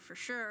Tumblr for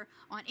sure,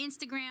 on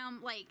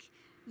Instagram. Like,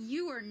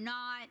 you are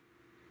not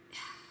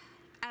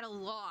at a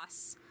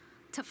loss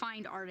to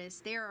find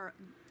artists.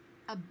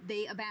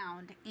 They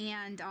abound,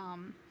 and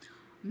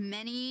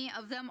many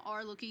of them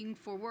are looking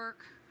for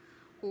work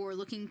or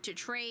looking to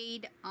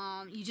trade.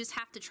 You just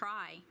have to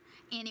try.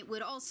 And it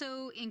would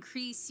also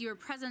increase your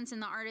presence in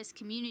the artist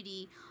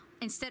community,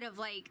 instead of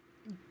like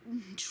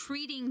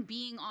treating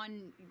being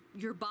on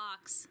your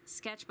box,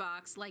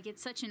 SketchBox, like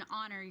it's such an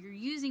honor. You're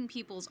using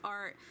people's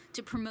art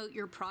to promote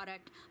your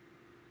product,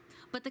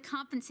 but the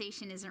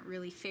compensation isn't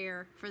really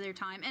fair for their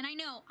time. And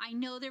I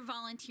know they're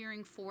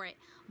volunteering for it,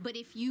 but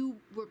if you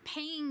were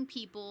paying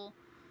people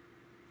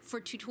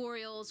for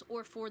tutorials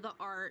or for the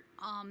art,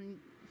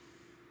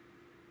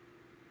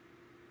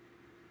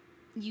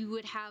 you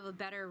would have a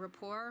better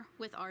rapport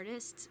with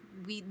artists.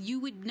 You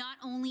would not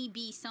only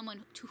be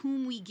someone to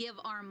whom we give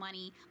our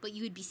money, but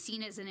you would be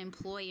seen as an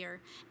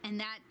employer, and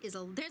that is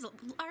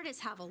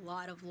artists have a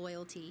lot of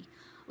loyalty.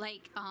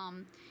 Like,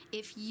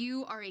 if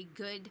you are a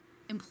good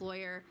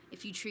employer,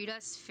 if you treat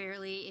us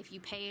fairly, if you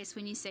pay us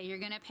when you say you're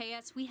gonna pay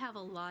us, we have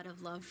a lot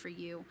of love for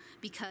you,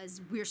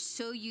 because we're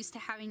so used to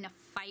having to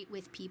fight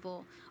with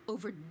people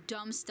over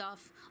dumb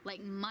stuff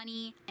like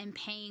money and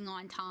paying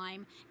on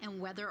time and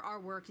whether our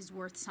work is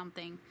worth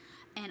something.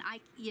 And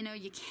I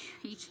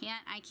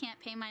can't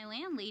pay my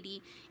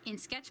landlady in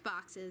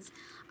SketchBoxes.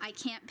 I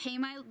can't pay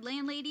my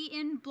landlady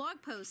in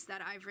blog posts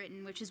that I've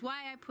written, which is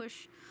why I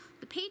push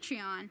the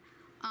Patreon.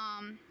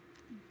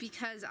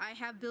 Because I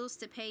have bills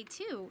to pay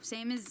too,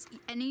 same as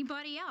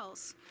anybody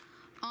else.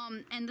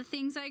 And the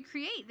things I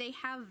create, they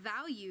have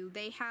value,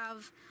 they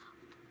have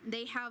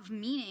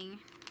meaning.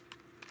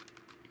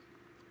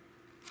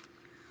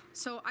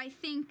 So I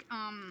think,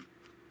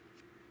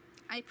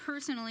 I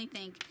personally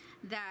think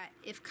that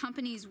if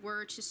companies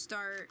were to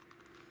start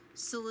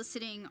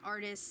soliciting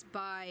artists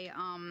by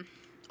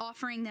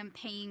offering them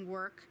paying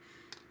work,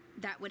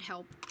 that would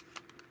help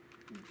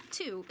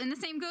too. And the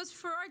same goes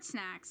for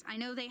ArtSnacks. I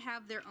know they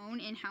have their own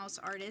in-house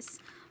artists,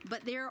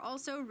 but they're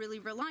also really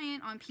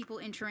reliant on people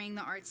entering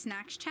the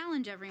ArtSnacks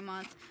challenge every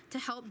month to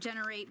help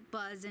generate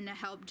buzz and to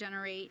help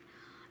generate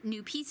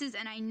new pieces.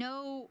 And I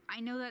know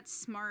that's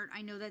smart.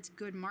 I know that's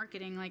good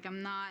marketing. Like,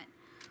 I'm not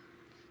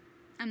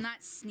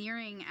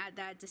sneering at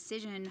that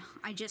decision.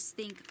 I just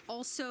think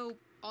also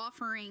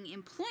offering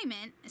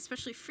employment,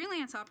 especially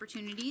freelance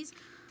opportunities,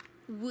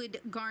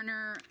 would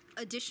garner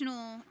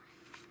additional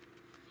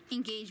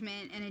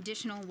engagement and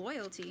additional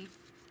loyalty.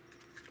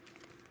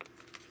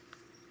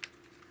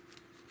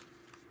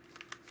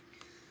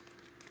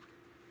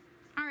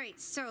 Alright,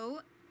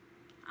 so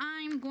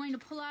I'm going to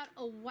pull out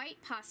a white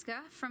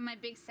Posca from my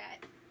big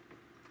set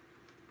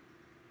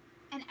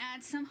and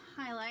add some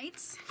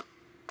highlights.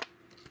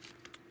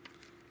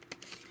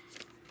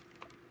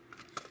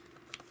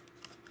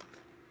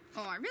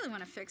 Oh, I really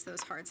want to fix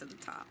those hearts at the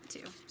top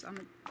too. So I'm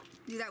going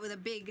to do that with a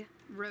big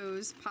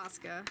rose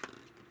Posca.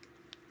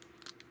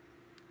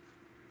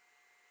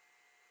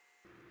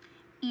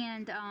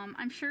 And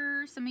I'm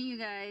sure some of you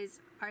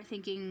guys are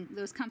thinking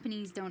those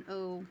companies don't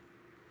owe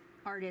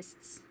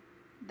artists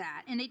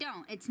that, and they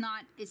don't. It's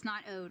not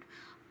owed.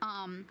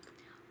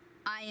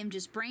 I am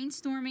just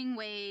brainstorming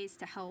ways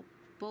to help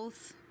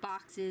both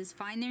boxes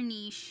find their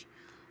niche,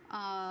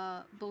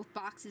 both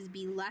boxes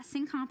be less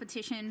in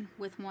competition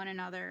with one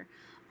another,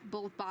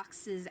 both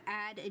boxes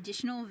add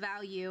additional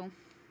value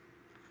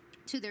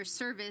to their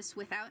service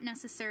without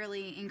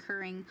necessarily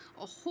incurring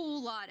a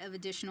whole lot of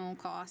additional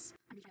costs.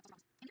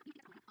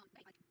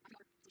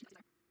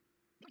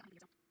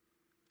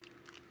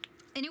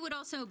 And it would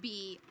also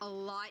be a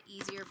lot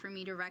easier for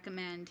me to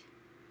recommend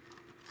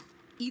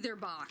either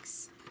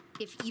box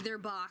if either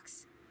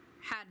box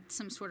had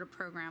some sort of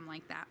program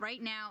like that.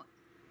 Right now,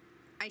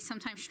 I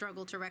sometimes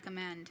struggle to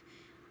recommend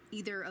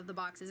either of the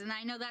boxes, and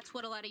I know that's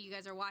what a lot of you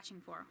guys are watching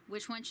for.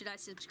 Which one should I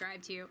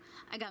subscribe to?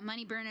 I got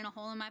money burning a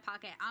hole in my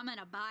pocket. I'm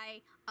gonna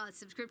buy a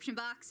subscription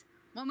box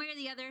one way or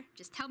the other.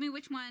 Just tell me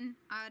which one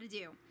I ought to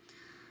do.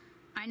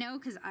 I know,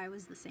 because I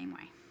was the same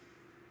way.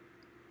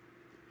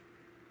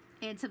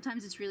 And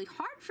sometimes it's really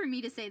hard for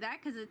me to say that,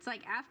 because it's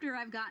like after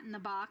I've gotten the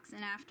box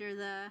and after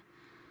the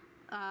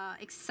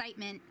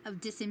excitement of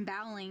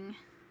disemboweling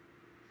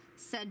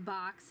said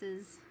box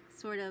is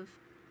sort of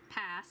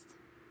passed,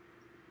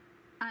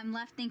 I'm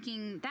left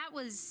thinking that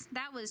was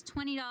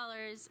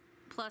 $20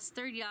 plus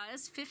 $30,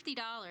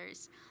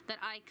 $50 that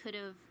I could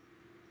have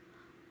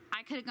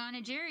gone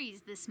to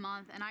Jerry's this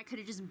month and I could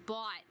have just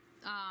bought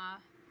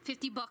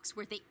 $50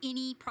 worth of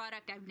any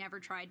product I've never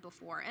tried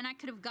before, and I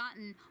could have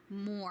gotten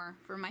more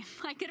for my.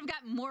 I could have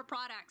gotten more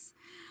products.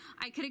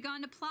 I could have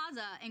gone to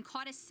Plaza and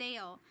caught a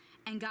sale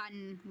and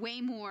gotten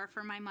way more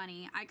for my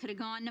money. I could have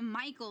gone to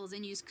Michael's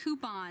and used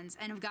coupons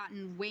and have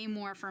gotten way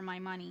more for my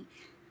money.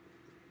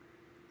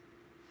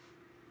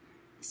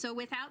 So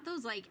without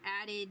those like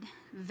added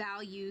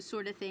value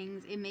sort of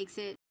things, it makes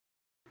it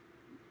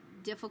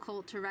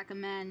difficult to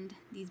recommend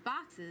these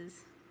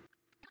boxes.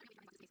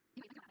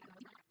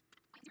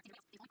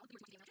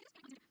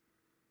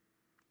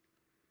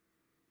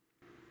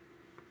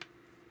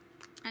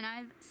 And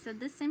I've said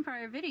this in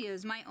prior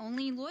videos, my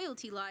only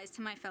loyalty lies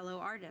to my fellow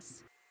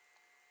artists.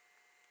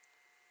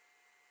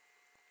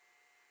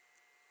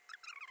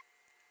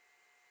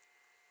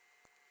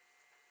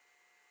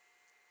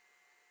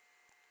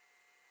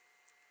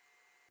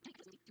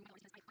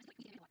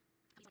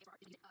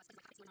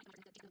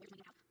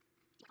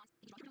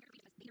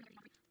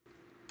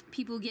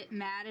 people get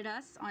mad at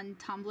us on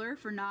Tumblr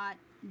for not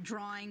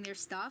drawing their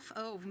stuff.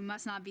 Oh, we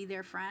must not be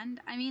their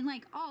friend. I mean,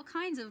 like, all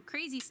kinds of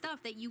crazy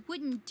stuff that you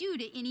wouldn't do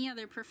to any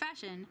other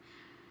profession.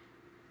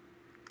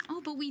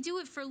 Oh, but we do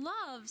it for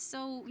love,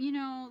 so, you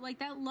know, like,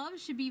 that love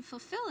should be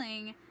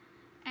fulfilling.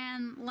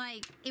 And,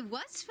 like, it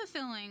was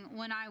fulfilling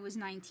when I was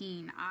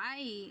 19.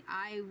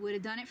 I would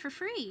have done it for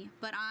free,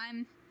 but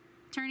I'm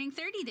turning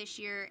 30 this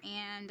year,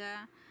 and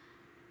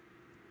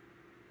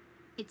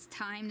it's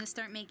time to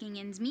start making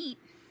ends meet,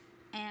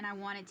 and I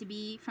want it to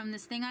be from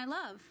this thing I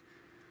love.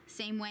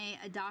 Same way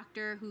a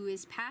doctor who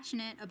is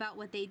passionate about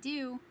what they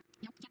do.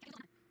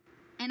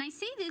 And I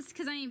say this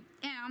because I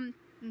am,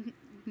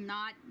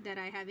 not that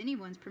I have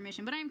anyone's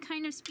permission, but I'm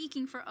kind of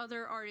speaking for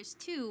other artists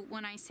too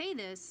when I say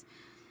this.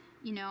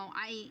 You know,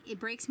 it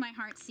breaks my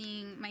heart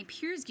seeing my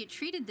peers get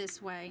treated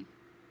this way.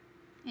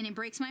 And it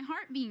breaks my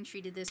heart being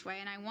treated this way,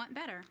 and I want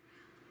better.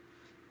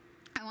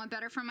 I want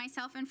better for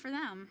myself and for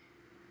them.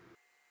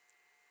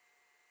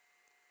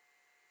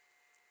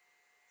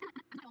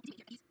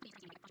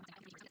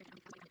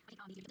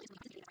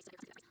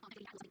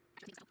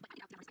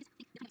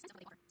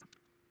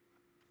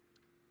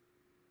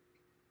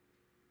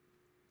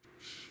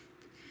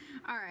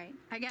 All right,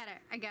 I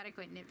gotta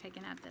quit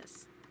nitpicking at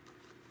this.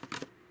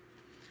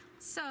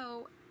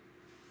 So,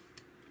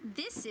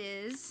 this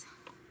is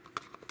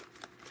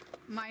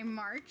my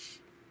March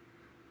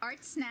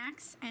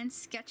ArtSnacks and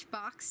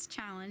SketchBox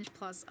challenge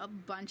plus a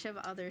bunch of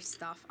other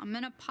stuff. I'm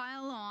gonna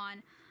pile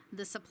on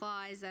the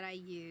supplies that I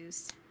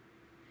used.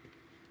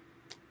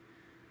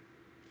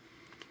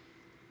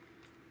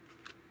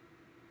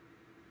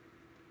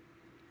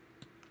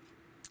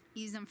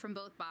 Use them from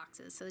both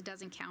boxes, so it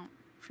doesn't count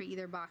for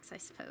either box, I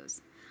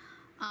suppose.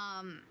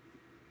 I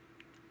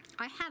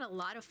had a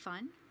lot of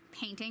fun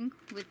painting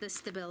with the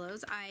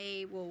Stabilos.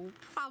 I will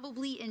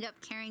probably end up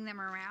carrying them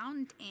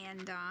around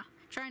and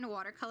trying to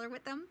watercolor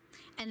with them,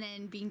 and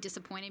then being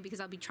disappointed because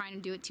I'll be trying to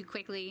do it too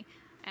quickly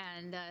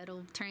and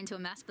it'll turn into a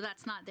mess, but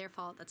that's not their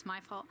fault, that's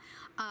my fault.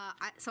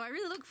 So I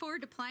really look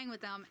forward to playing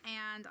with them,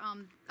 and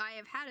I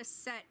have had a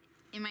set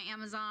in my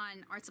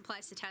Amazon art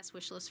supplies to test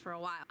wish list for a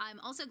while. I'm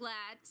also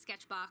glad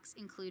SketchBox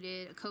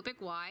included a Copic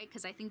Y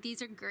because I think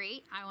these are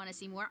great. I want to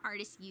see more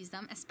artists use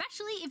them,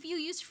 especially if you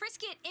use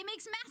Frisket. It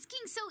makes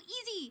masking so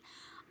easy.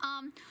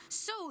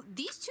 So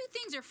these two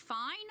things are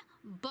fine,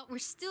 but we're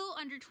still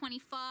under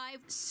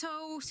 25.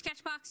 So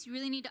SketchBox, you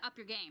really need to up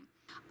your game.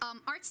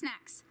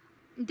 ArtSnacks.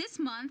 This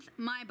month,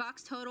 my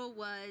box total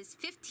was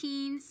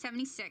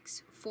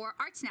 $15.76 for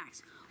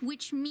ArtSnacks,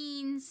 which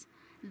means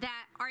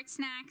that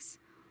ArtSnacks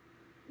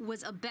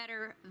was a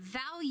better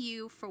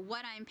value for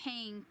what I'm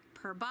paying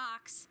per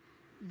box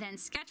than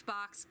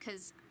SketchBox,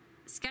 because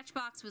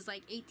SketchBox was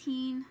like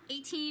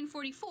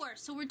 $18.44.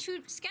 So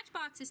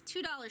SketchBox is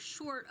 $2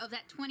 short of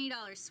that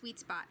 $20 sweet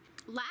spot.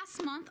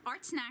 Last month,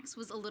 ArtSnacks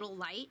was a little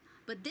light,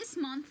 but this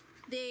month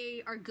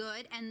they are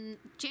good, and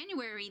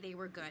January they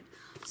were good.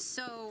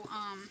 So,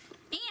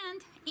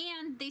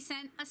 and they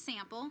sent a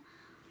sample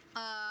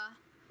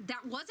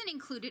that wasn't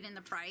included in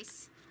the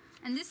price.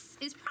 And this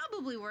is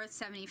probably worth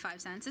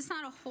 75 cents. It's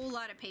not a whole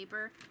lot of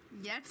paper.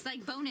 That's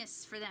like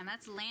bonus for them.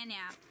 That's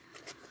lanyap.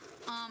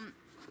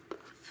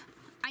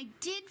 I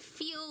did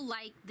feel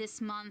like this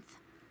month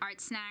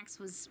ArtSnacks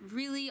was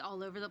really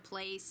all over the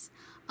place.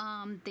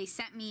 They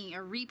sent me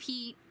a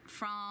repeat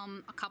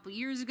from a couple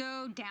years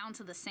ago down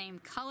to the same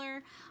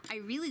color. I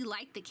really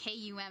like the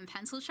KUM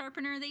pencil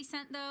sharpener they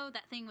sent though.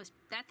 That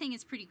thing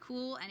is pretty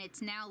cool, and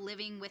it's now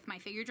living with my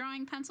figure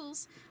drawing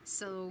pencils.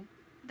 So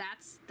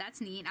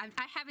that's neat.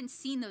 I haven't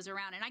seen those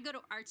around, and I go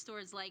to art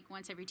stores like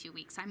once every 2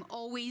 weeks. I'm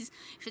always,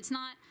 if it's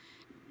not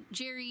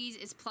Jerry's,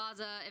 it's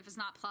Plaza. If it's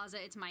not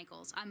Plaza, it's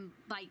Michael's. I'm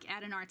like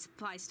at an art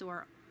supply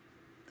store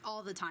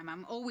all the time.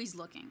 I'm always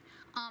looking.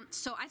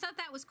 So I thought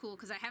that was cool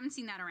because I haven't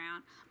seen that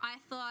around. I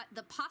thought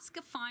the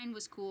Posca Fine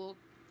was cool,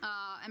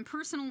 and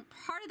personal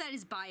part of that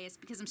is bias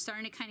because I'm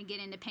starting to kind of get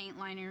into paint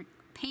liner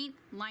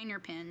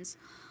pens.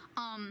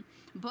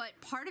 But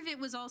part of it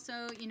was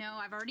also, you know,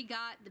 I've already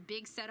got the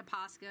big set of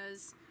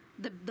Poscas,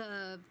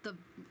 the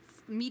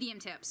medium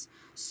tips.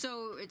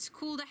 So it's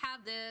cool to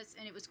have this,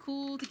 and it was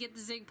cool to get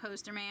the Zig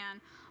Poster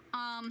Man.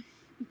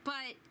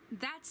 But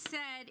that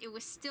said, it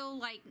was still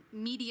like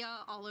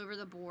media all over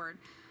the board.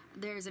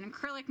 There's an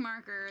acrylic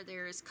marker,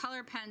 there's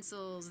color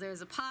pencils,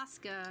 there's a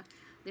Posca,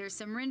 there's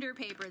some render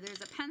paper,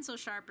 there's a pencil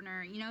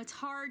sharpener. You know, it's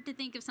hard to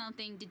think of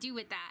something to do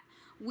with that.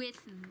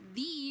 With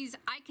these,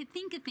 I could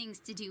think of things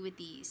to do with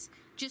these.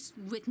 Just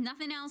with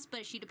nothing else but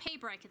a sheet of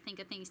paper, I could think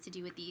of things to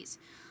do with these.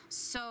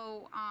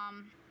 So,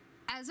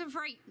 as of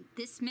right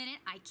this minute,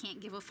 I can't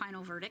give a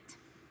final verdict.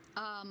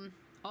 All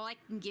I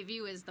can give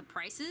you is the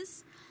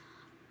prices.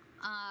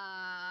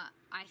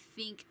 I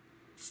think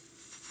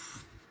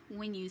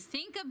when you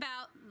think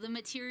about the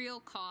material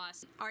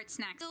cost,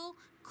 ArtSnack still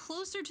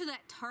closer to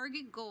that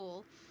target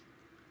goal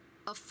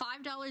of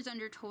 $5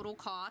 under total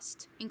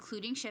cost,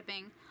 including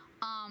shipping,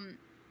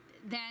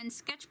 than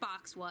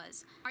SketchBox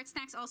was.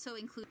 ArtSnacks also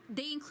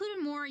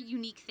included more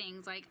unique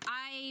things. Like,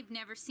 I've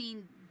never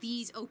seen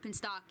these open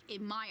stock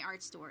in my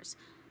art stores.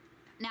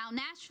 Now,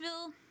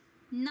 Nashville,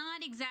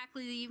 not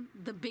exactly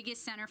the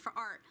biggest center for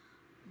art,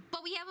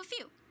 but we have a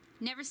few.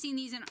 Never seen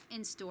these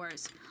in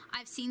stores.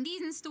 I've seen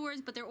these in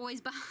stores, but they're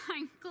always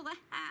behind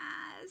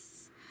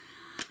glass.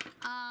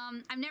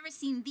 I've never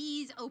seen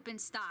these open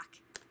stock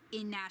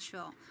in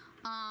Nashville.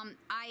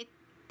 I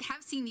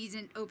have seen these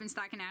in open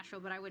stock in Nashville,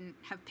 but I wouldn't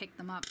have picked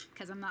them up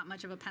because I'm not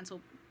much of a pencil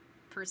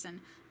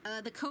person.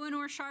 The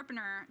Kohinoor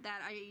sharpener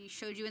that I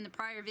showed you in the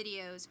prior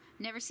videos,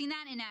 never seen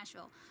that in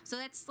Nashville. So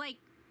that's like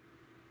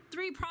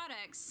 3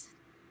 products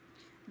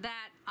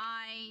that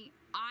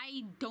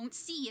I don't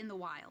see in the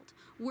wild.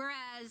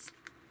 Whereas,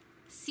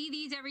 see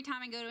these every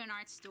time I go to an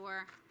art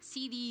store,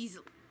 see these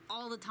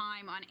all the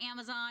time on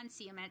Amazon,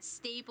 see them at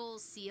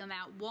Staples, see them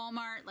at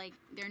Walmart. Like,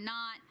 they're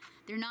not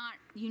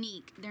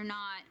unique, they're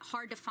not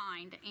hard to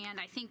find. And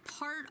I think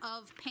part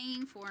of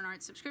paying for an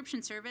art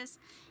subscription service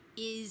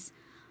is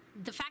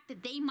the fact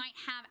that they might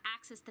have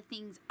access to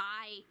things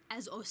I,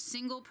 as a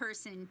single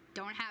person,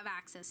 don't have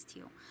access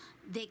to.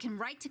 They can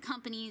write to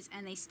companies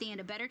and they stand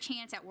a better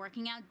chance at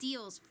working out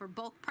deals for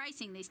bulk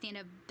pricing. They stand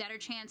a better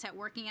chance at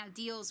working out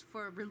deals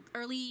for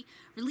early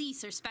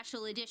release or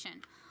special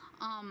edition.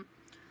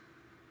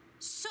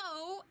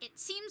 So it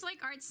seems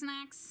like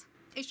ArtSnacks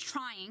is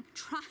trying,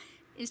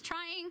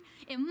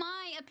 in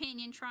my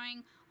opinion,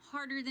 trying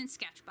harder than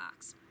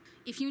SketchBox.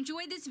 If you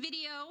enjoyed this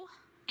video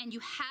and you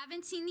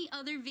haven't seen the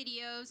other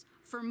videos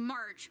for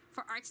March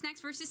for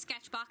ArtSnacks versus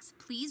SketchBox,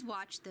 please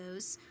watch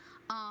those.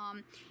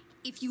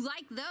 If you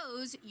like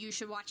those, you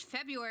should watch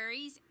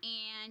February's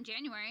and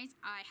January's.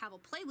 I have a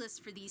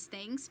playlist for these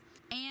things.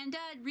 And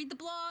read the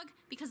blog,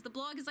 because the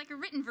blog is like a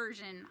written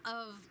version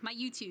of my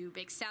YouTube,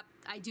 except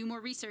I do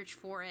more research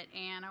for it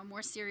and I'm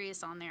more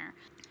serious on there.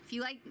 If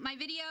you like my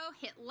video,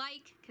 hit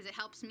like, because it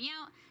helps me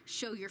out.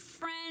 Show your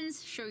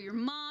friends, show your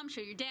mom,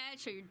 show your dad,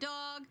 show your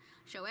dog,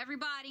 show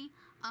everybody.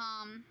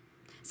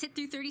 Sit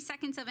through 30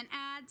 seconds of an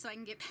ad so I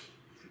can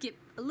get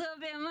a little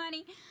bit of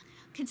money.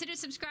 Consider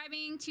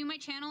subscribing to my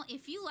channel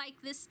if you like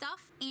this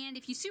stuff, and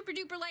if you super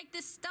duper like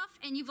this stuff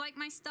and you've liked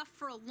my stuff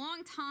for a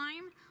long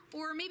time,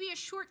 or maybe a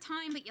short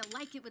time but you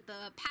like it with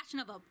the passion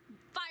of a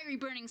fiery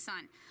burning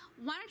sun,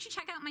 why don't you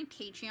check out my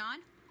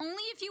Patreon?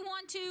 Only if you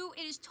want to.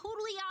 It is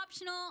totally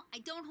optional. I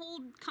don't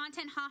hold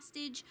content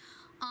hostage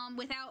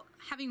without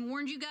having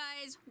warned you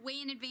guys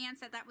way in advance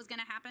that that was going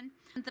to happen.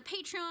 The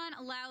Patreon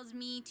allows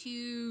me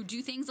to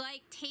do things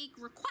like take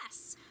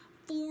requests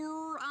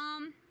for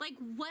like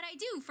what I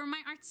do for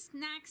my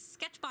ArtSnacks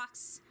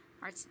SketchBox.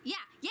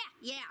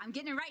 Yeah, I'm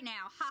getting it right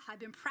now. Ha, I've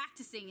been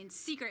practicing in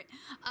secret.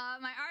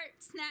 My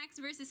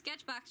ArtSnacks versus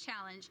SketchBox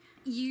challenge.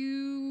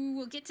 You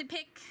will get to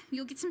pick,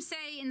 you'll get some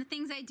say in the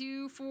things I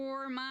do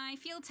for my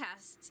field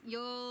tests.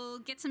 You'll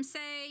get some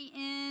say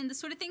in the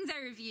sort of things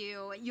I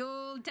review.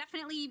 You'll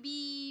definitely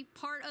be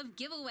part of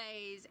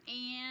giveaways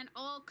and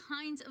all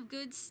kinds of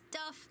good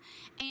stuff.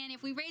 And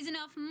if we raise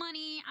enough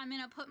money, I'm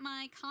gonna put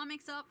my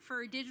comics up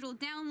for digital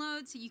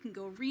download so you can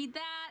go read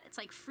that. It's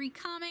like free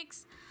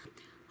comics.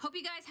 Hope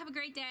you guys have a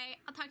great day.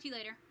 I'll talk to you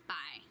later.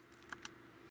 Bye.